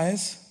but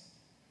wise,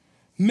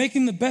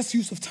 making the best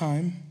use of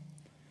time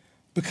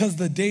because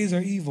the days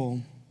are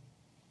evil.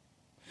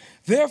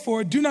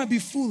 Therefore, do not be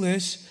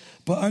foolish,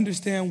 but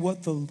understand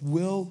what the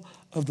will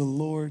of the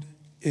Lord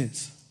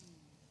is.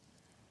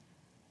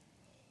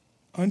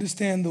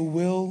 Understand the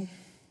will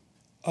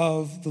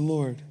of the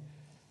Lord.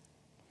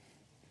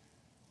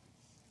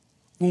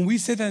 When we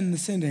say that in the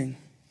sending,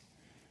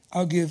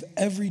 I'll give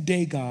every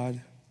day,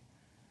 God,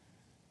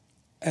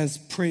 as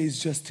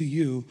praise just to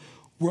you.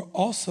 We're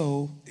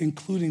also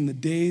including the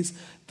days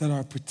that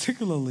are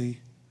particularly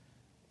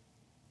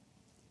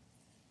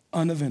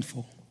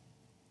uneventful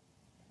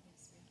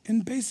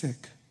and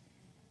basic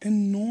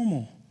and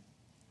normal.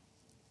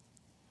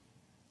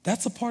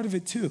 That's a part of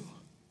it too.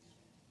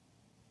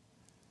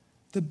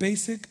 The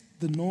basic,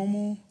 the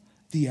normal,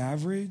 the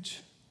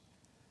average.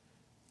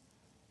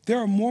 There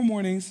are more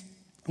mornings,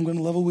 I'm going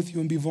to level with you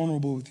and be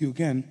vulnerable with you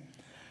again.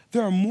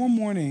 There are more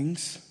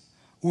mornings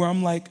where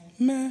I'm like,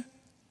 meh,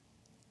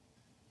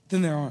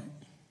 than there aren't.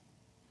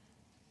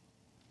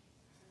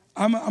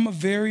 I'm a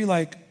very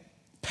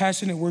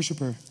passionate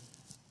worshiper.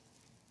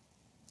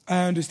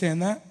 I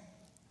understand that,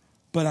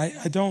 but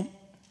I don't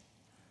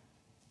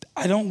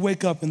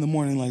wake up in the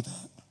morning like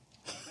that.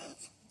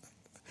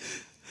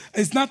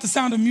 It's not the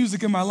sound of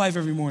music in my life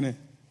every morning.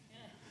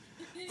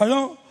 I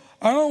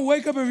don't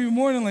wake up every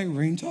morning like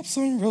raindrops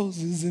on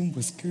roses and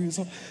whiskers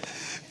on.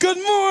 Good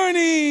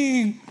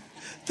morning.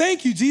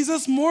 Thank you,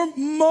 Jesus. More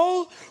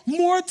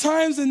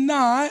times than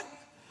not,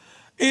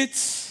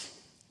 it's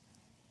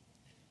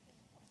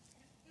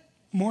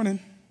morning.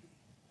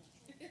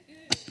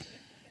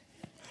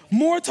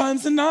 More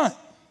times than not.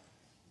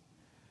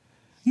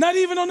 Not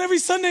even on every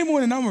Sunday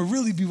morning. I'm going to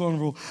really be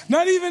vulnerable.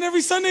 Not even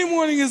every Sunday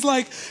morning is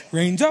like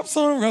raindrops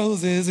on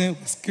roses and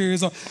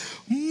whiskers on.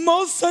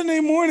 Most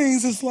Sunday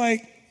mornings it's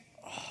like,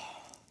 oh,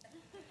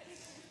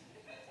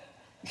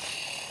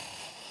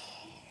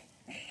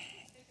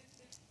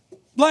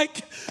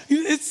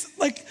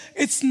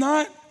 It's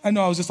not, I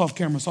know I was just off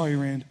camera, sorry,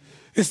 Rand.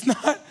 It's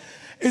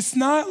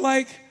not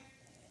like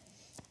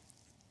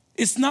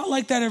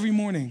that every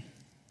morning.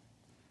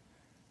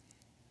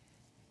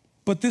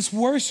 But this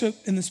worship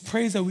and this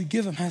praise that we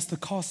give him has to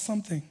cost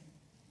something.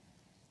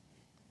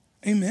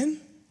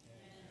 Amen?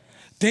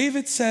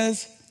 David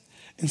says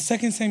in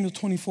 2 Samuel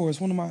 24,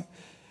 it's one of my,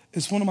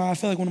 I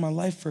feel like one of my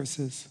life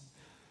verses.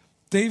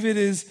 David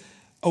is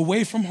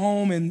away from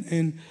home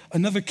and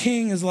another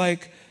king is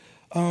like,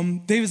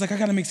 David's like, I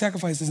gotta make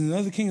sacrifices. And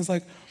another king is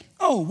like,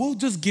 oh, we'll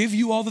just give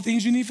you all the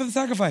things you need for the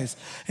sacrifice.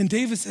 And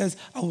David says,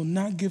 I will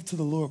not give to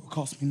the Lord what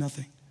costs me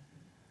nothing.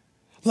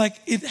 Like,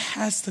 it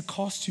has to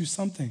cost you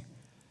something.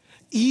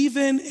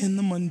 Even in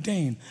the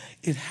mundane,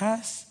 it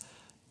has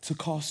to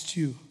cost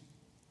you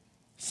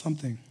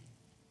something.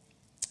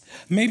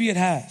 Maybe it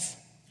has.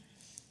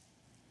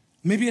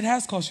 Maybe it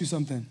has cost you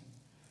something.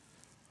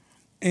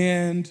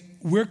 And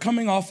we're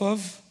coming off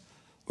of,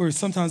 or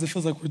sometimes it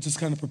feels like we're just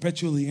kind of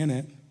perpetually in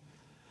it,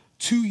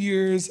 2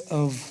 years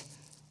of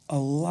a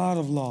lot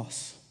of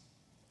loss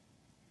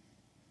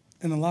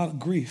and a lot of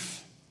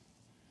grief,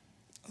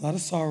 a lot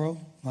of sorrow,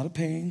 a lot of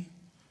pain,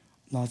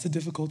 lots of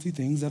difficulty,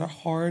 things that are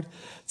hard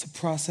to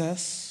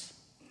process,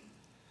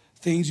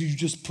 things you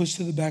just push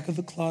to the back of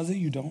the closet,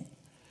 you don't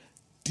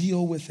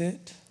deal with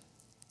it.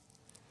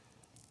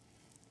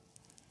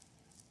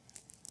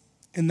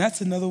 And that's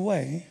another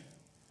way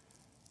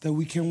that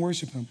we can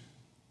worship him.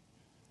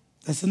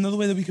 That's another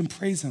way that we can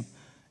praise him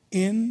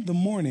in the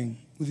morning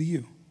with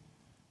you.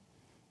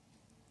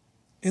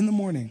 In the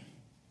morning.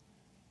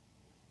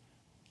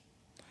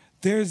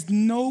 There's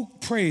no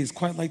praise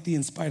quite like the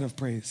in spite of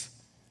praise.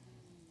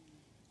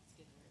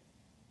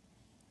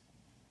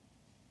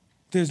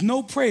 There's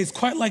no praise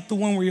quite like the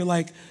one where you're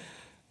like,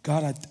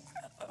 God,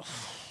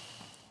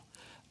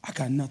 I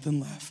got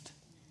nothing left.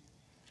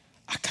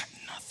 I got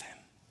nothing.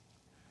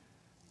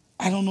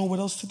 I don't know what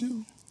else to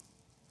do.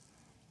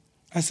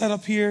 I sat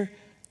up here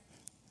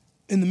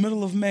in the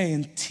middle of May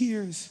in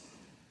tears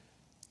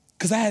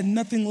because I had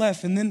nothing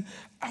left. And then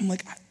I'm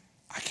like,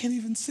 I can't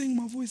even sing,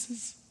 my voice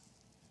is,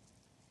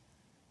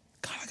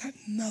 God, I got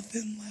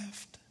nothing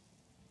left.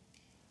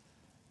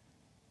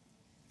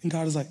 And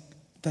God is like,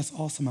 that's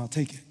awesome, I'll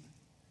take it.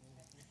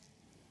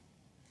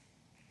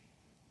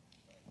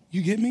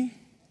 You get me?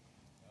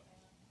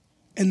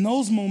 And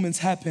those moments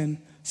happen,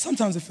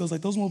 sometimes it feels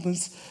like those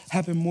moments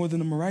happen more than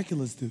the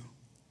miraculous do.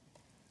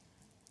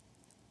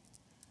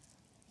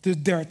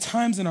 There are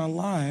times in our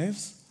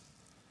lives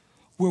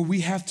where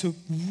we have to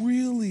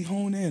really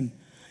hone in.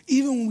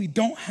 Even when we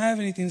don't have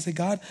anything, to say,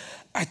 God,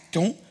 I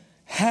don't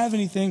have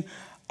anything.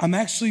 I'm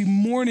actually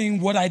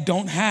mourning what I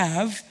don't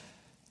have.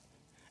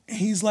 And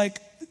he's like,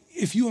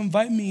 if you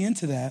invite me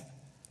into that,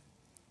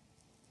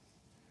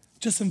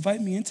 just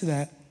invite me into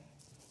that,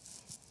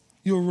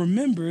 you'll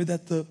remember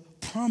that the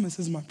promise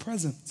is my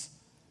presence.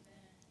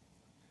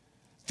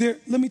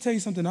 Let me tell you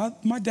something.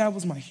 My dad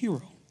was my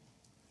hero.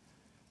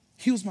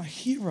 He was my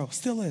hero,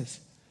 still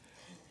is.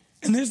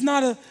 And there's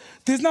not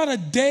a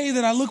day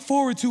that I look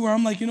forward to where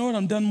I'm like, you know what,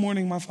 I'm done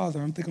mourning my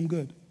father. I think I'm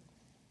good.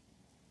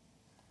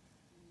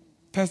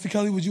 Pastor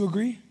Kelly, would you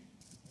agree?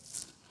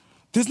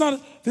 There's not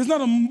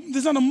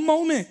a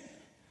moment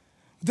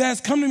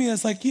that's come to me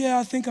that's like, yeah,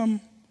 I think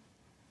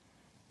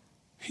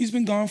he's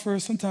been gone for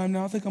some time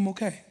now. I think I'm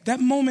okay.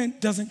 That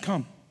moment doesn't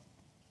come.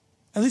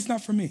 At least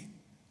not for me.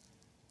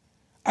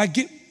 I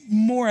get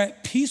more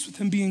at peace with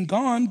him being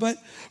gone, but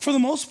for the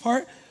most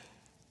part,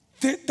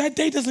 that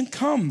day doesn't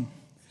come.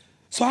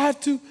 So I have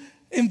to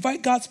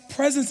invite God's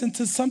presence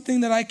into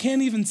something that I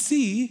can't even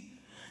see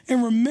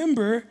and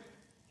remember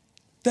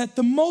that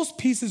the most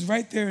peace is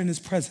right there in his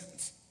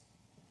presence.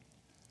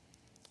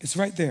 It's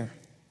right there.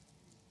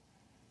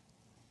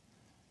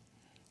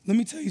 Let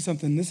me tell you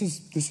something. This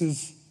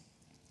is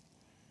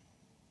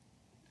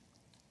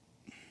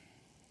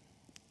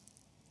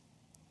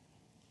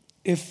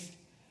if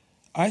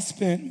I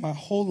spent my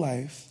whole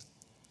life,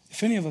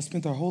 if any of us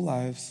spent our whole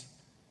lives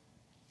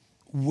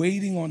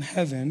waiting on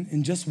heaven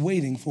and just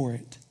waiting for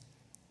it,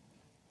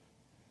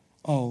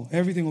 oh,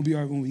 everything will be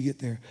all right when we get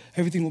there.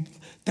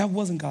 That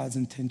wasn't God's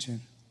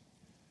intention.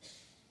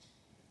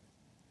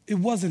 It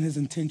wasn't his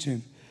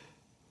intention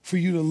for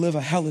you to live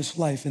a hellish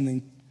life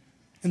and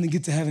then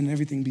get to heaven and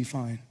everything be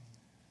fine.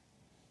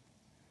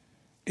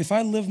 If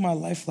I lived my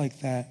life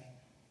like that,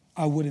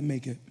 I wouldn't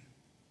make it.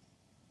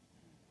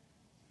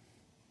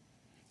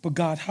 But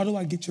God, how do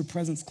I get your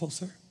presence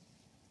closer?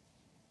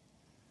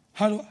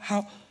 How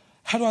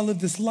do I live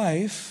this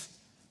life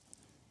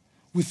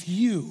with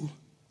you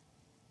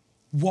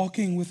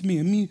walking with me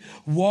and me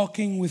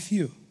walking with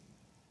you?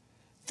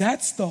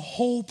 That's the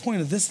whole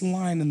point of this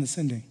line in the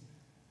sending.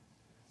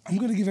 I'm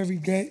going to give every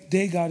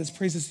day God his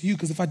praises to you,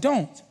 because if I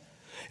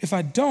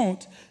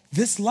don't,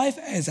 this life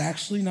is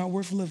actually not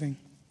worth living.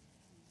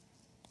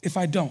 If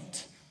I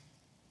don't.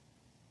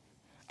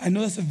 I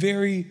know that's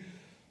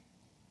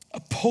a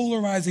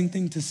polarizing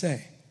thing to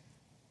say.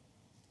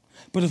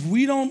 But if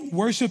we don't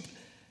worship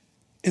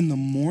in the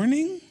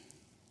morning,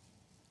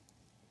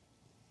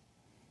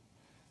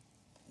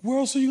 Where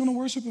else are you going to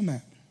worship him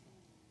at?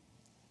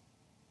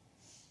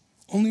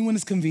 Only when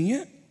it's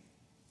convenient?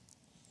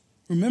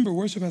 Remember,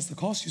 worship has to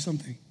cost you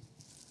something.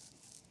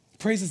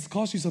 Praise has to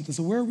cost you something.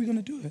 So where are we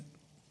going to do it?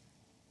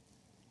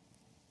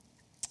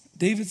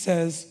 David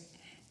says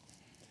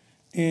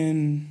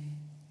in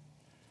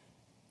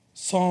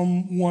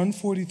Psalm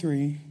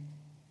 143,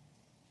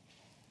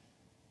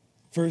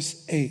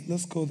 verse 8.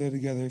 Let's go there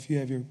together if you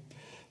have your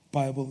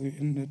Bible or your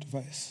internet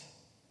device.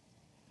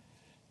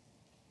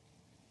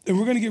 And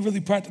we're going to get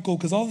really practical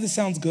because all of this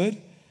sounds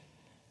good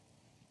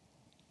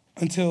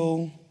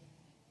until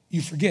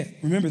you forget.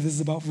 Remember, this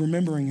is about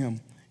remembering him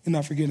and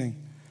not forgetting.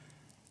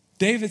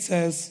 David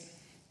says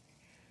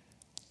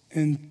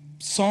in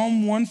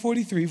Psalm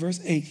 143, verse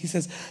 8, he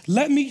says,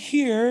 "Let me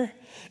hear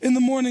in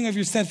the morning of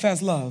your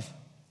steadfast love,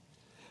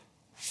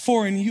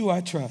 for in you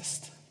I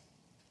trust.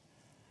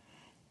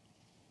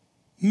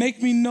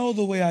 Make me know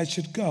the way I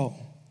should go,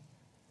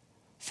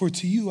 for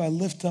to you I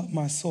lift up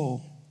my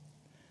soul."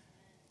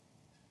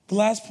 The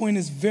last point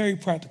is very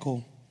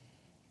practical,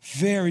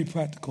 very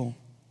practical.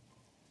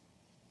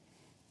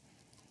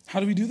 How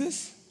do we do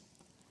this?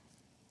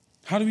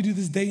 How do we do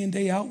this day in,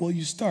 day out? Well,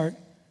 you start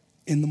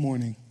in the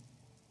morning.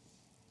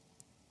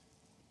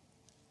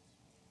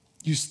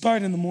 You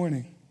start in the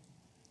morning.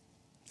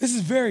 This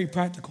is very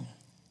practical.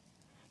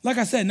 Like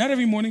I said, not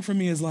every morning for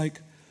me is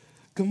like,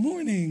 "Good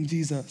morning,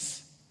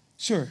 Jesus."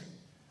 Sure.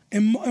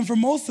 And for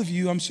most of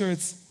you, I'm sure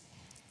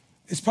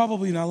it's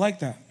probably not like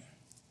that.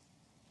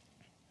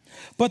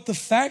 But the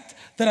fact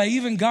that I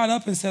even got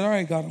up and said, "All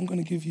right, God, I'm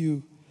going to give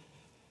you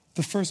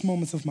the first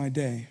moments of my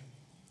day,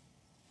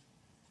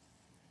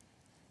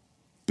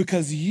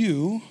 because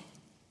you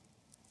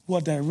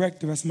will direct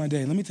the rest of my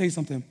day." Let me tell you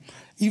something.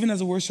 Even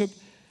as a worship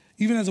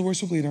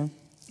leader,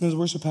 as a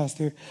worship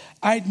pastor,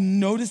 I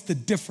noticed the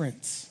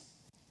difference.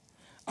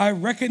 I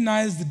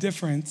recognize the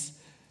difference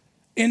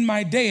in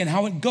my day and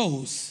how it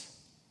goes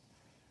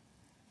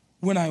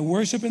when I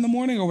worship in the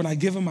morning or when I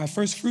give him my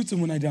first fruits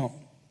and when I don't.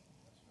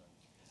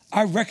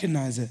 I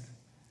recognize it.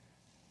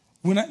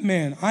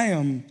 I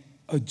am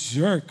a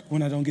jerk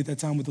when I don't get that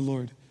time with the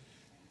Lord.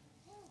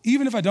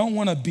 Even if I don't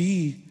want to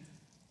be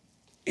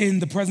in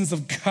the presence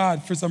of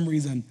God for some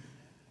reason.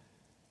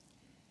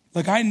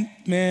 Like I'm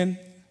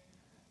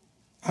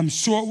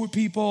short with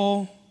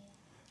people.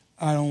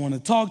 I don't want to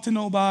talk to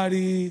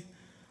nobody.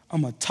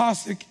 I'm a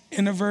toxic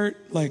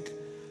introvert. Like,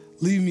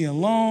 leave me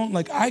alone.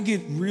 Like, I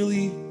get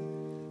really,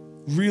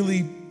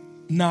 really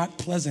not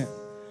pleasant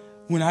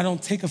when I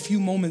don't take a few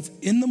moments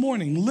in the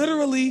morning,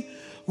 literally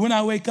when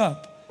I wake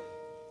up,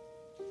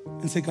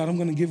 and say, "God, I'm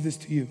going to give this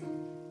to you.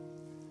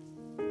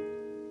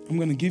 I'm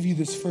going to give you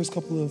this first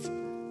couple of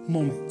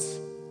moments."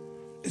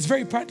 It's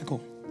very practical.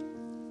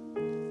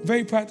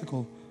 Very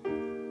practical.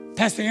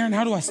 "Pastor Aaron,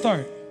 how do I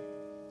start?"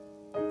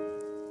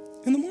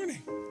 In the morning.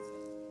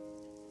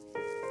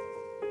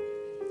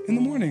 In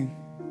the morning.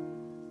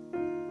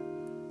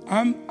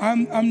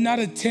 I'm not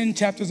a 10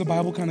 chapters of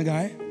Bible kind of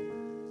guy.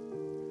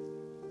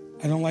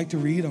 I don't like to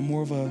read. I'm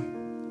more of a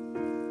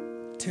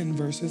 10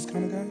 verses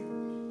kind of guy.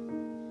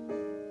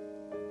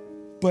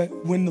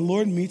 But when the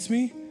Lord meets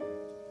me,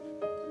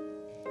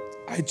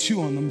 I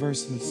chew on them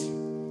verses.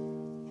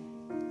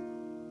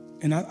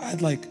 And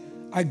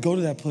I go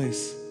to that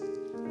place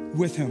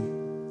with him.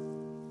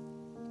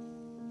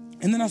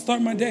 And then I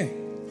start my day.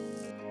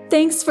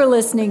 Thanks for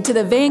listening to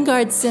the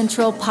Vanguard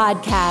Central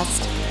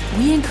podcast.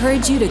 We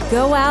encourage you to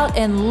go out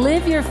and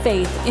live your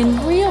faith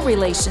in real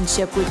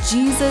relationship with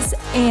Jesus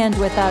and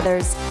with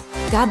others.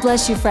 God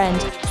bless you,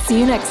 friend. See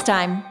you next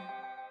time.